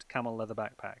humped camel leather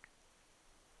backpack.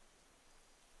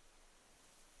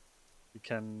 You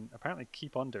can apparently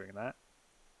keep on doing that.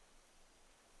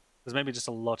 There's maybe just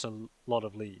a lot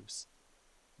of leaves,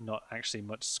 not actually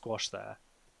much squash there.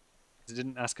 Because it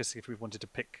didn't ask us if we wanted to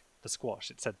pick the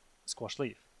squash. It said squash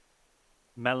leaf.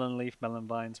 Melon leaf, melon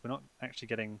vines. We're not actually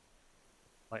getting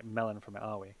like melon from it,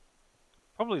 are we?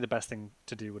 Probably the best thing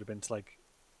to do would have been to like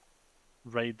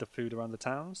raid the food around the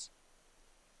towns.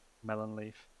 Melon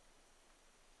leaf.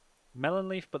 Melon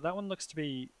leaf, but that one looks to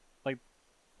be like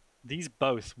these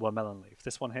both were melon leaf.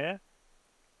 This one here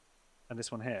and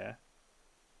this one here.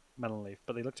 Melon leaf,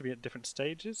 but they look to be at different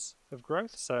stages of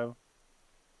growth, so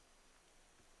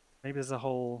maybe there's a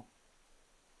whole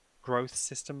growth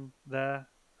system there.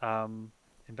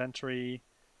 Inventory.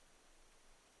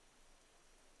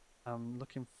 I'm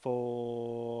looking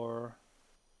for...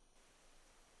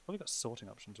 Probably got sorting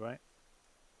options, right?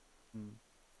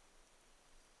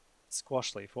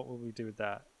 Squash leaf, what will we do with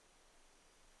that?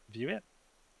 View it?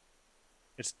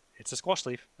 It's a squash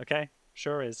leaf, okay?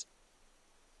 Sure is.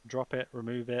 Drop it,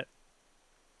 remove it.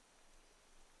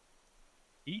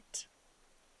 Eat?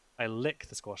 I lick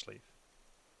the squash leaf.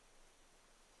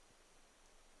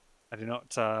 I do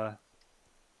not...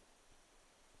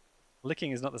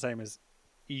 Licking is not the same as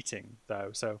eating,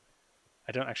 though, so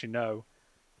I don't actually know.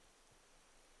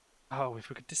 Oh, if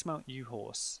we could dismount you,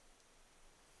 horse.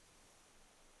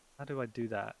 How do I do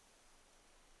that?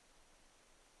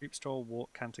 Creep, stroll,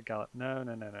 walk, canter, gallop. No.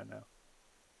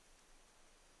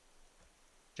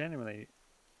 Genuinely.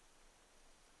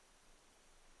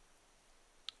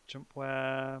 Jump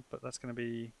where, but that's going to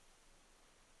be...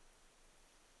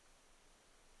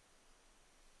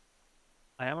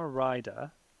 I am a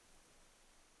rider.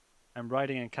 I'm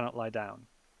riding and cannot lie down.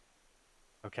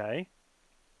 Okay.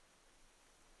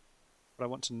 But I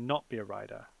want to not be a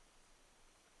rider.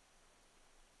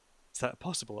 Is that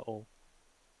possible at all?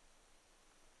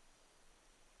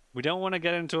 We don't want to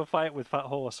get into a fight with Fat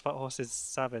Horse. Fat Horse is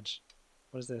savage.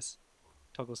 What is this?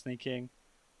 Toggle sneaking.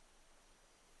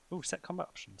 Ooh, set combat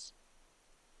options.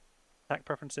 Attack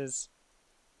preferences.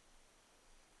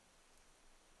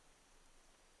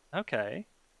 Okay.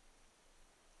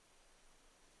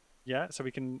 Yeah, so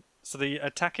we can... So the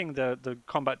attacking, the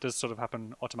combat does sort of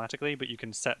happen automatically, but you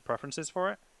can set preferences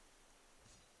for it.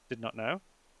 Did not know.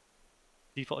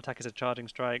 Default attack is a charging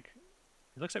strike.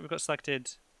 It looks like we've got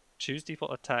selected choose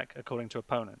default attack according to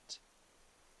opponent.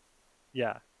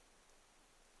 Yeah.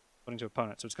 According to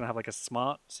opponent. So it's going to have like a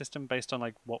smart system based on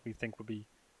like what we think would be...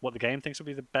 What the game thinks would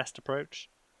be the best approach.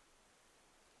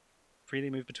 Freely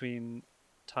move between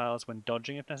tiles when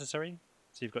dodging if necessary.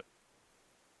 So you've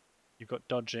got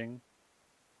dodging.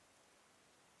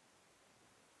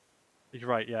 You're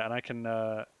right, yeah, and I can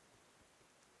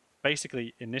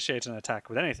basically initiate an attack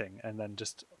with anything and then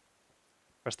just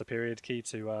press the period key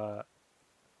to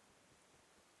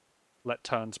let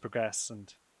turns progress.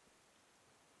 And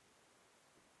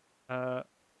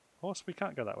horse, we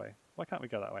can't go that way. Why can't we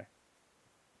go that way?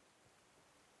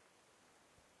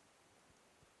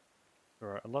 There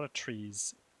are a lot of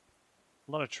trees.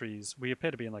 A lot of trees. We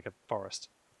appear to be in like a forest.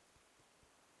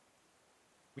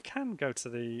 We can go to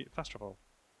the fast travel.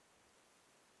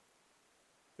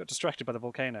 Got distracted by the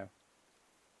volcano.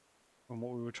 And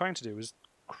what we were trying to do was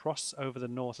cross over the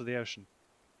north of the ocean.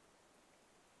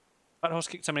 That horse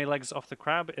kicked so many legs off the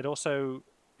crab,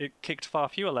 it kicked far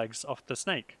fewer legs off the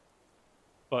snake.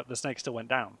 But the snake still went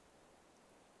down.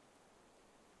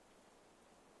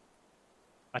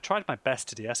 I tried my best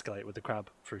to de-escalate with the crab,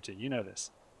 Fruity. You know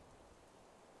this.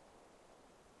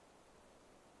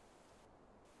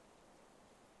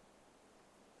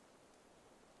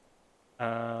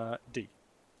 D.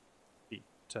 D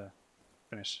to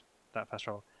finish that fast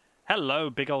roll. Hello,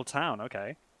 big old town.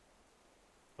 Okay.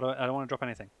 But I don't want to drop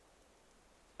anything.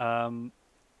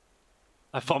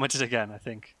 I vomited again, I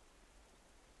think.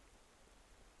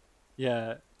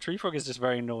 Yeah, Tree Frog is just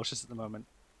very nauseous at the moment.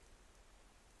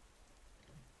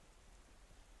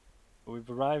 But we've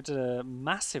arrived at a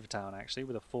massive town, actually,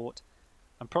 with a fort.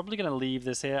 I'm probably going to leave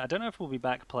this here. I don't know if we'll be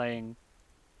back playing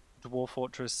Dwarf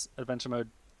Fortress Adventure Mode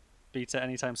Beta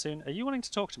anytime soon. Are you wanting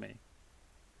to talk to me?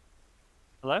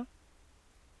 Hello?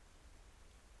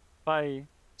 Bye.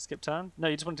 Skip turn? No,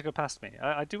 you just wanted to go past me.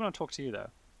 I do want to talk to you, though.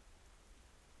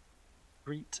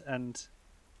 Greet and...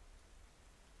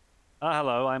 Ah,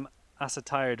 hello, I'm Asa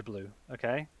Tired Blue.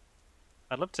 Okay.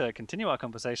 I'd love to continue our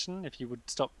conversation if you would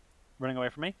stop running away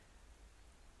from me.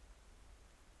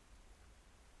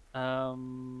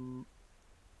 Where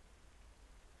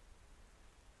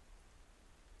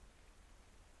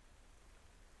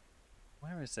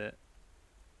is it?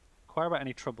 Inquire about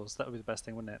any troubles. That would be the best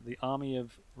thing, wouldn't it? The army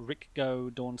of Rickgo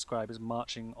Dawnscribe is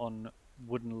marching on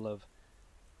Wooden Love.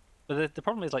 But the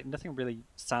problem is, like, nothing really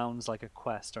sounds like a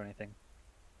quest or anything.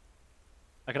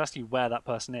 I could ask you where that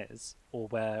person is, or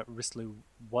where Rislu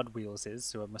Wadwheels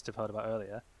is, who I must have heard about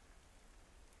earlier.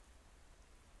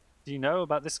 Do you know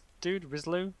about this dude,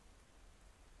 Rislu?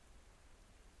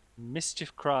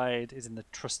 Mischief Cried is in the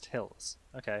Trust Hills.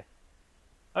 Okay.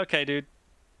 Okay, dude.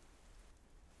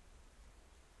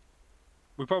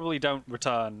 We probably don't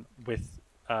return with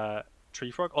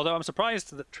Tree Frog, although I'm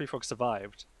surprised that Tree Frog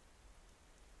survived.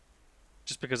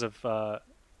 Just because of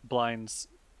Blind's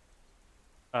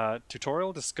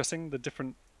tutorial discussing the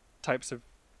different types of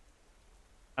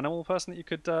animal person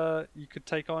that you could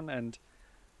take on, and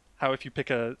how if you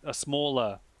pick a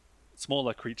smaller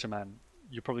creature man,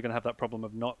 you're probably going to have that problem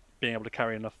of not being able to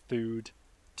carry enough food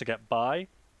to get by,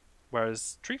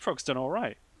 whereas Tree Frog's done all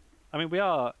right. I mean, we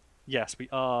are, if we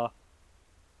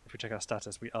check our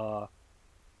status, we are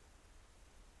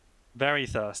very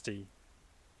thirsty,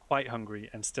 quite hungry,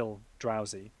 and still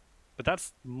drowsy. But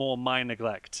that's more my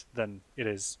neglect than it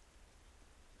is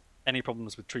any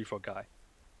problems with Tree Frog Guy.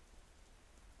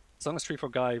 As long as Tree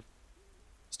Frog Guy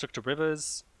stuck to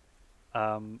rivers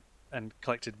and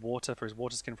collected water for his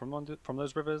water skin from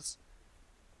those rivers,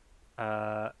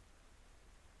 and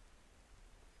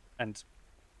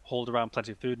hauled around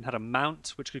plenty of food and had a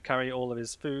mount which could carry all of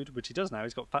his food, which he does now,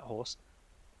 he's got Fat Horse,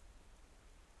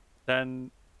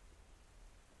 then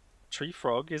Tree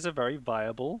Frog is a very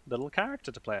viable little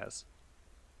character to play as.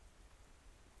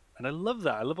 And I love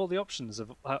that. I love all the options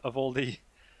of all the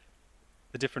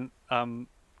different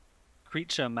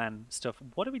creature man stuff.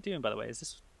 What are we doing, by the way? Is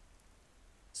this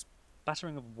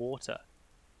spattering of water?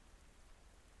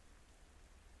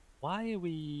 Why are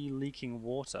we leaking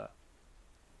water?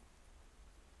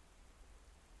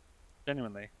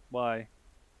 Genuinely, why?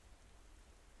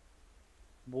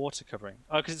 Water covering.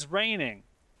 Oh, because it's raining.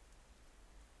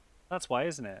 That's why,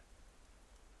 isn't it?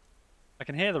 I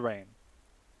can hear the rain.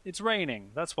 It's raining.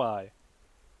 That's why.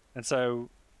 And so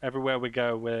everywhere we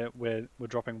go, we're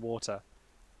dropping water.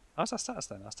 How's our status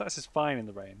then? Our status is fine in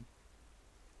the rain,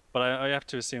 but I have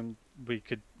to assume we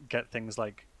could get things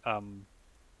like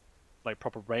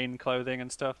proper rain clothing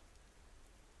and stuff.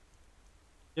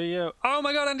 Yo. Oh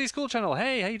my god, Andy's Cool Channel.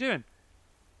 Hey, how you doing?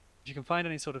 If you can find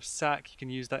any sort of sack, you can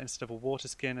use that instead of a water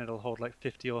skin. It'll hold like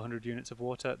 50 or 100 units of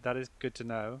water. That is good to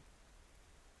know.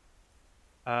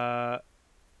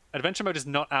 Adventure mode is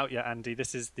not out yet, Andy.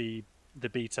 This is the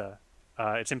beta.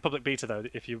 It's in public beta though.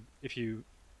 If you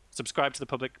subscribe to the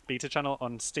public beta channel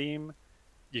on Steam,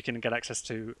 you can get access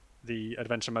to the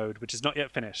adventure mode, which is not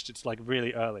yet finished. It's like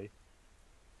really early.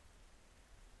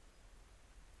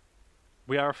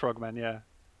 We are a frogman, yeah.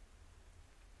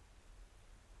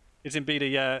 It's in beta,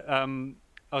 yeah.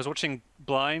 I was watching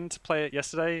Blind play it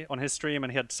yesterday on his stream,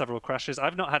 and he had several crashes.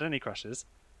 I've not had any crashes.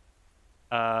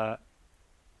 But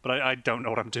I don't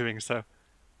know what I'm doing, so...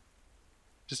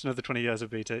 Just another 20 years of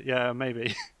beta. Yeah,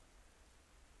 maybe.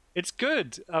 It's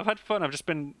good. I've had fun. I've just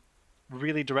been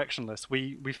really directionless.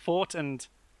 We fought and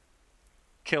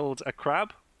killed a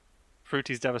crab.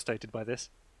 Fruity's devastated by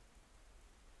this.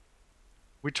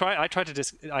 I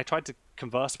tried to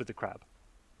converse with the crab,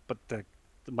 but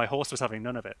my horse was having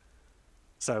none of it.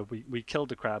 So we killed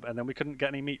the crab, and then we couldn't get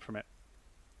any meat from it.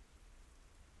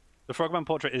 The Frogman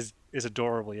portrait is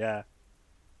adorable, yeah.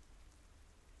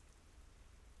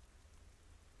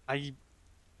 I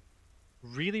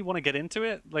really want to get into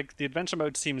it. Like, the adventure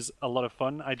mode seems a lot of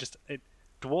fun.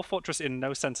 Dwarf Fortress in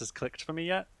no sense has clicked for me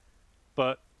yet,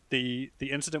 but the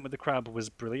incident with the crab was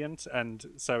brilliant, and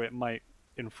so it might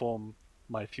inform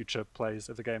my future plays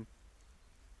of the game.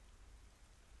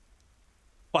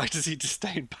 Why does he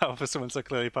disdain power for someone so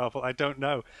clearly powerful? I don't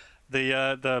know.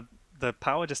 The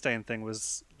power disdain thing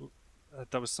was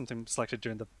that was something selected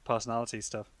during the personality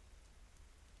stuff.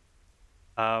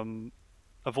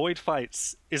 Avoid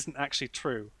fights isn't actually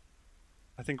true.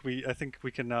 I think we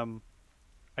can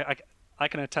I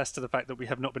can attest to the fact that we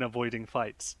have not been avoiding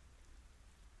fights.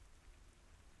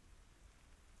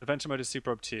 Adventure mode is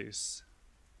super obtuse.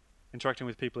 Interacting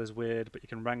with people is weird, but you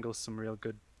can wrangle some real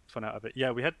good fun out of it.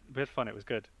 Yeah, we had fun. It was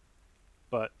good,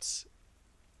 but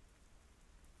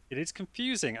it is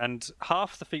confusing, and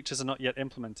half the features are not yet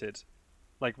implemented.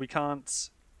 Like, we can't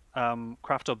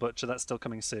craft or butcher. That's still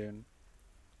coming soon.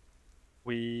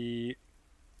 We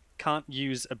can't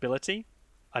use ability.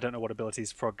 I don't know what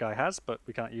abilities Frog Guy has, but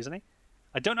we can't use any.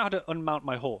 I don't know how to unmount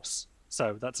my horse,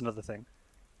 so that's another thing.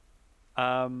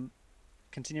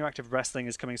 Continue active wrestling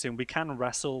is coming soon. We can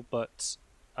wrestle, but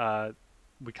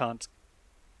we can't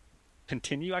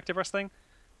continue active wrestling.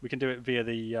 We can do it via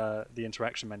the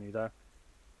interaction menu, though.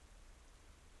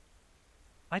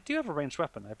 I do have a ranged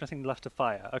weapon. I have nothing left to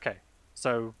fire. Okay,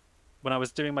 so when I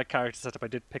was doing my character setup, I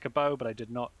did pick a bow, but I did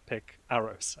not pick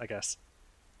arrows, I guess.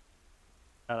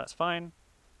 That's fine.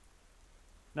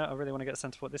 No, I really want to get a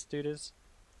sense of what this dude is.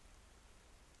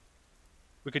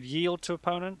 We could yield to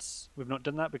opponents. We've not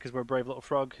done that because we're a brave little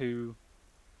frog who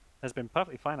has been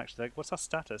perfectly fine, actually. Like, what's our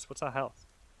status? What's our health?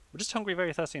 We're just hungry,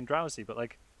 very thirsty, and drowsy, but,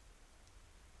 like...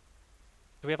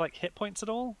 do we have, like, hit points at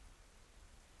all?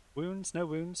 Wounds? No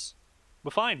wounds? We're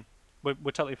fine. We're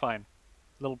totally fine.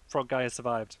 Little frog guy has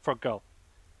survived. Frog girl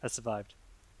has survived.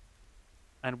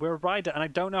 And we're a rider, and I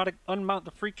don't know how to unmount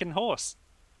the freaking horse.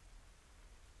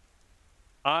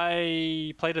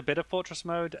 I played a bit of Fortress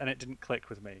mode, and it didn't click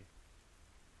with me.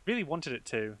 Really wanted it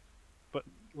to, but,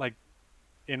 like,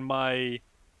 in my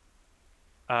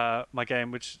my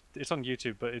game, which it's on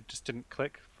YouTube, but it just didn't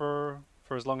click for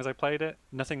as long as I played it.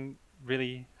 Nothing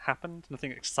really happened.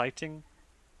 Nothing exciting.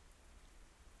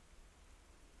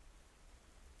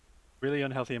 Really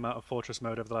unhealthy amount of Fortress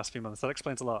mode over the last few months. That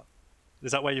explains a lot.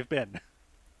 Is that where you've been?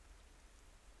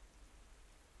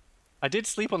 I did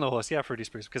sleep on the horse, yeah, Fruity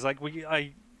Spruce, because, like,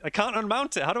 I can't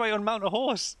unmount it. How do I unmount a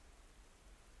horse?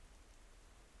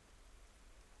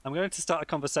 I'm going to start a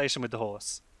conversation with the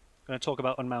horse. I'm going to talk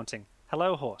about unmounting.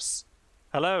 Hello, horse.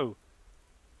 Hello,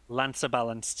 Lancer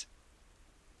Balanced.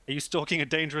 Are you stalking a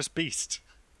dangerous beast?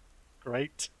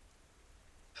 Great.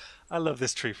 I love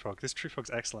this tree frog. This tree frog's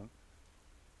excellent.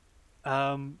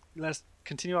 Let's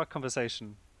continue our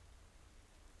conversation.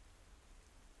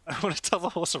 I want to tell the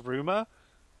horse a rumor,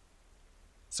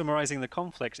 summarizing the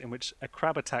conflict in which a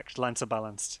crab attacked Lancer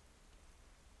Balanced.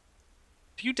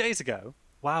 A few days ago...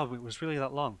 wow, it was really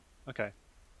that long. Okay.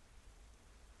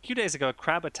 A few days ago, a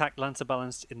crab attacked Lancer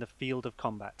Balanced in the field of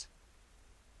combat.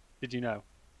 Did you know?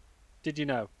 Did you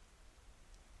know?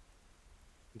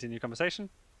 Continue conversation.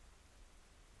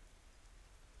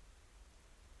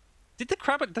 Did the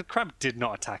crab did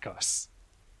not attack us.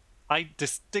 I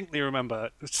distinctly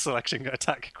remember selecting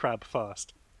attack crab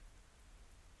first.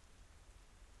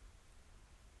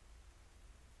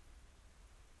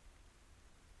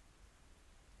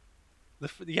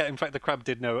 Yeah, in fact, the crab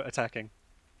did no attacking.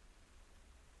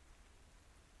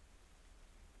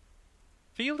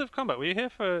 Field of combat. Were you here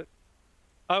for?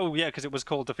 Oh yeah, because it was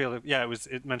called the field of. Yeah,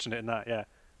 it mentioned it in that. Yeah,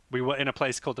 we were in a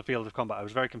place called the field of combat. I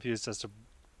was very confused as to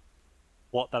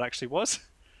what that actually was.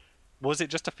 Was it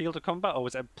just a field of combat, or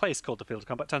was it a place called the field of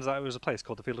combat? Turns out it was a place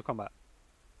called the field of combat.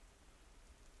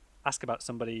 Ask about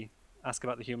somebody. Ask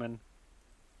about the human.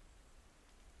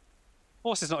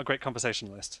 Horse is not a great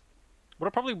conversationalist. What I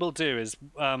probably will do is,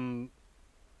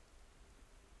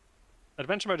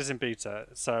 Adventure mode is in beta,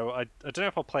 so I don't know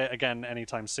if I'll play it again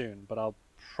anytime soon, but I'll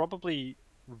probably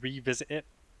revisit it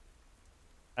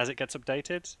as it gets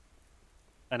updated,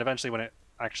 and eventually when it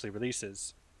actually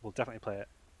releases, we'll definitely play it.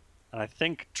 And I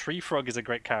think Tree Frog is a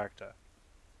great character.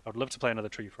 I would love to play another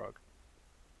Tree Frog.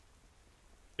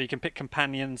 But you can pick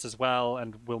companions as well,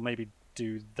 and we'll maybe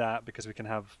do that because we can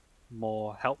have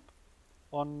more help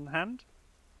on hand.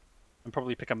 And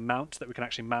probably pick a mount that we can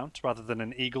actually mount rather than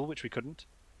an eagle, which we couldn't.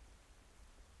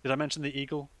 Did I mention the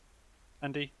eagle,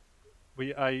 Andy?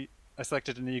 I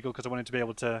selected an eagle because I wanted to be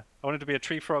able to... I wanted to be a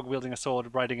tree frog wielding a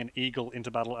sword, riding an eagle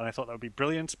into battle, and I thought that would be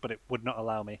brilliant, but it would not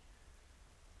allow me.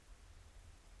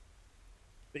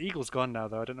 The eagle's gone now,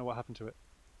 though. I don't know what happened to it.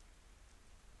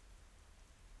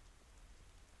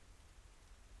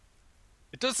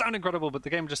 It does sound incredible, but the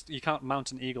game just... You can't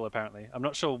mount an eagle, apparently. I'm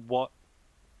not sure what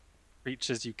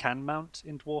creatures you can mount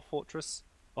in Dwarf Fortress.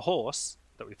 A horse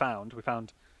that we found. We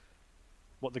found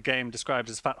what the game described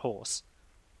as fat horse.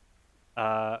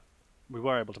 We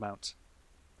were able to mount.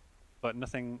 But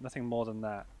nothing more than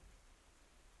that.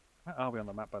 Where are we on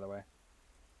the map, by the way?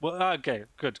 Well, okay,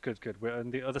 good. We're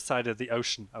on the other side of the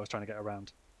ocean I was trying to get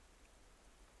around.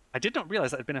 I did not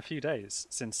realize that it had been a few days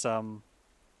since the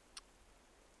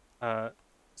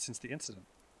incident.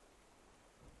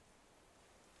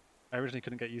 I originally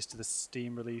couldn't get used to the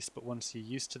Steam release, but once you're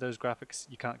used to those graphics,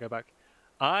 you can't go back.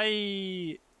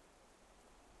 I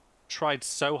tried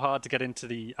so hard to get into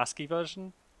the ASCII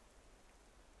version,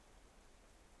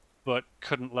 but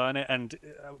couldn't learn it, and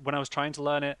when I was trying to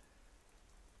learn it,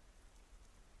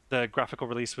 the graphical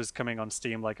release was coming on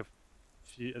Steam like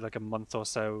a month or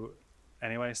so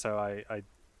anyway, so I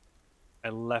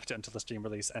left it until the Steam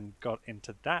release and got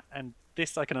into that, and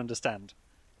this I can understand.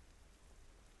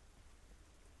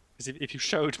 Because if you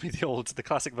showed me the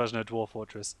classic version of Dwarf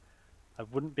Fortress, I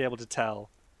wouldn't be able to tell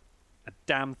a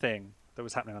damn thing that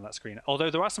was happening on that screen.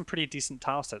 Although there are some pretty decent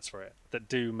tile sets for it that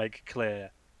do make clear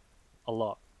a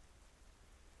lot.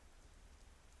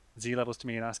 Z levels to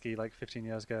me in ASCII like 15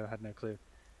 years ago, had no clue.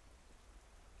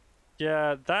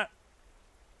 Yeah, that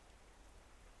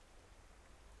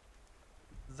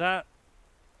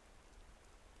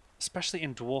especially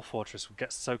in Dwarf Fortress would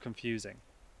get so confusing.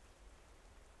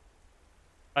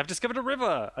 I've discovered a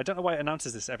river! I don't know why it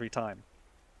announces this every time,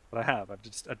 but I have.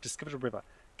 I've discovered a river.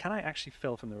 Can I actually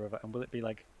fill from the river, and will it be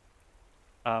like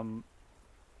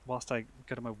whilst I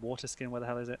go to my water skin? Where the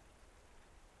hell is it?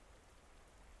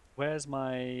 Where's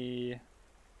my...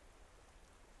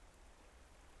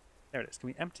 There it is. Can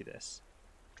we empty this?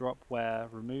 Drop where?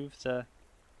 Remove the...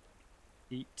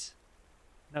 Eat.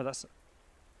 No, that's...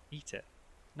 Eat it.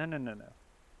 No.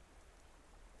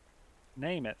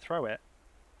 Name it. Throw it.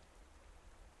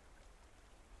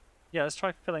 Yeah, let's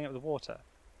try filling it with water.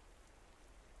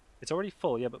 It's already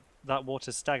full, yeah, but that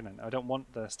water's stagnant. I don't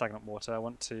want the stagnant water. I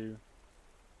want to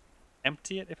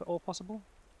empty it if at all possible.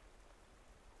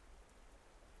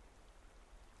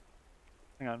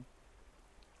 Hang on.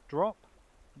 Drop,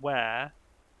 where,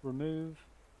 remove,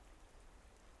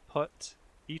 put,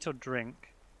 eat or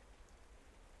drink,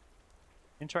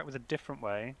 interact with a different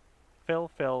way, fill,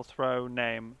 throw,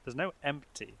 name. There's no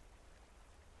empty.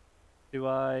 Do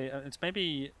I... it's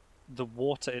maybe the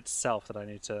water itself that I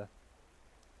need to...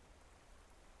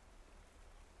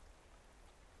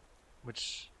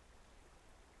 Which...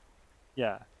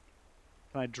 Yeah.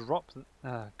 Can I drop...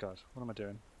 Oh god, what am I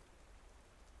doing?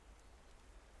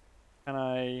 Can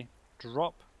I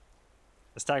drop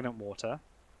the stagnant water?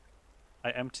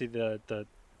 I empty the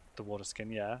water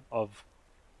skin, yeah, of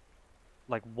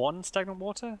like 1 stagnant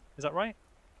water? Is that right?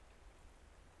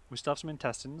 We still have some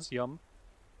intestines, yum.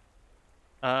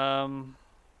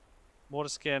 Water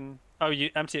skin. Oh, you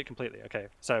empty it completely. Okay,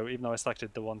 so even though I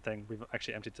selected the one thing, we've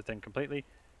actually emptied the thing completely.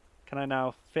 Can I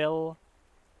now fill,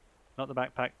 not the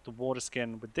backpack, the water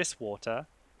skin with this water?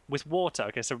 With water,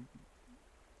 okay, so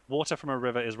water from a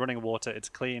river is running water, it's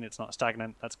clean, it's not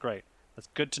stagnant, that's great. That's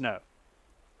good to know.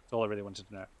 That's all I really wanted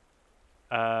to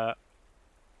know.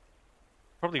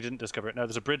 Probably didn't discover it. No,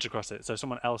 there's a bridge across it, so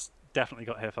someone else definitely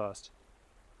got here first.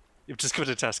 You've discovered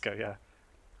a Tesco, yeah.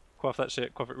 Quaff that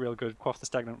shit, quaff it real good, quaff the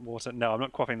stagnant water. No, I'm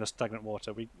not quaffing the stagnant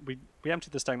water. We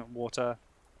emptied the stagnant water.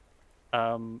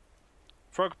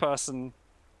 Frog person.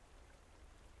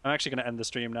 I'm actually going to end the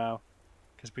stream now,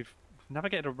 because we've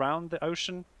navigated around the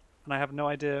ocean, and I have no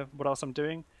idea what else I'm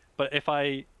doing. But if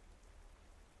I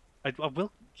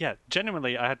will, yeah,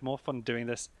 genuinely, I had more fun doing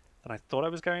this than I thought I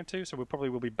was going to, so we probably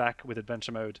will be back with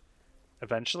adventure mode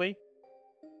eventually.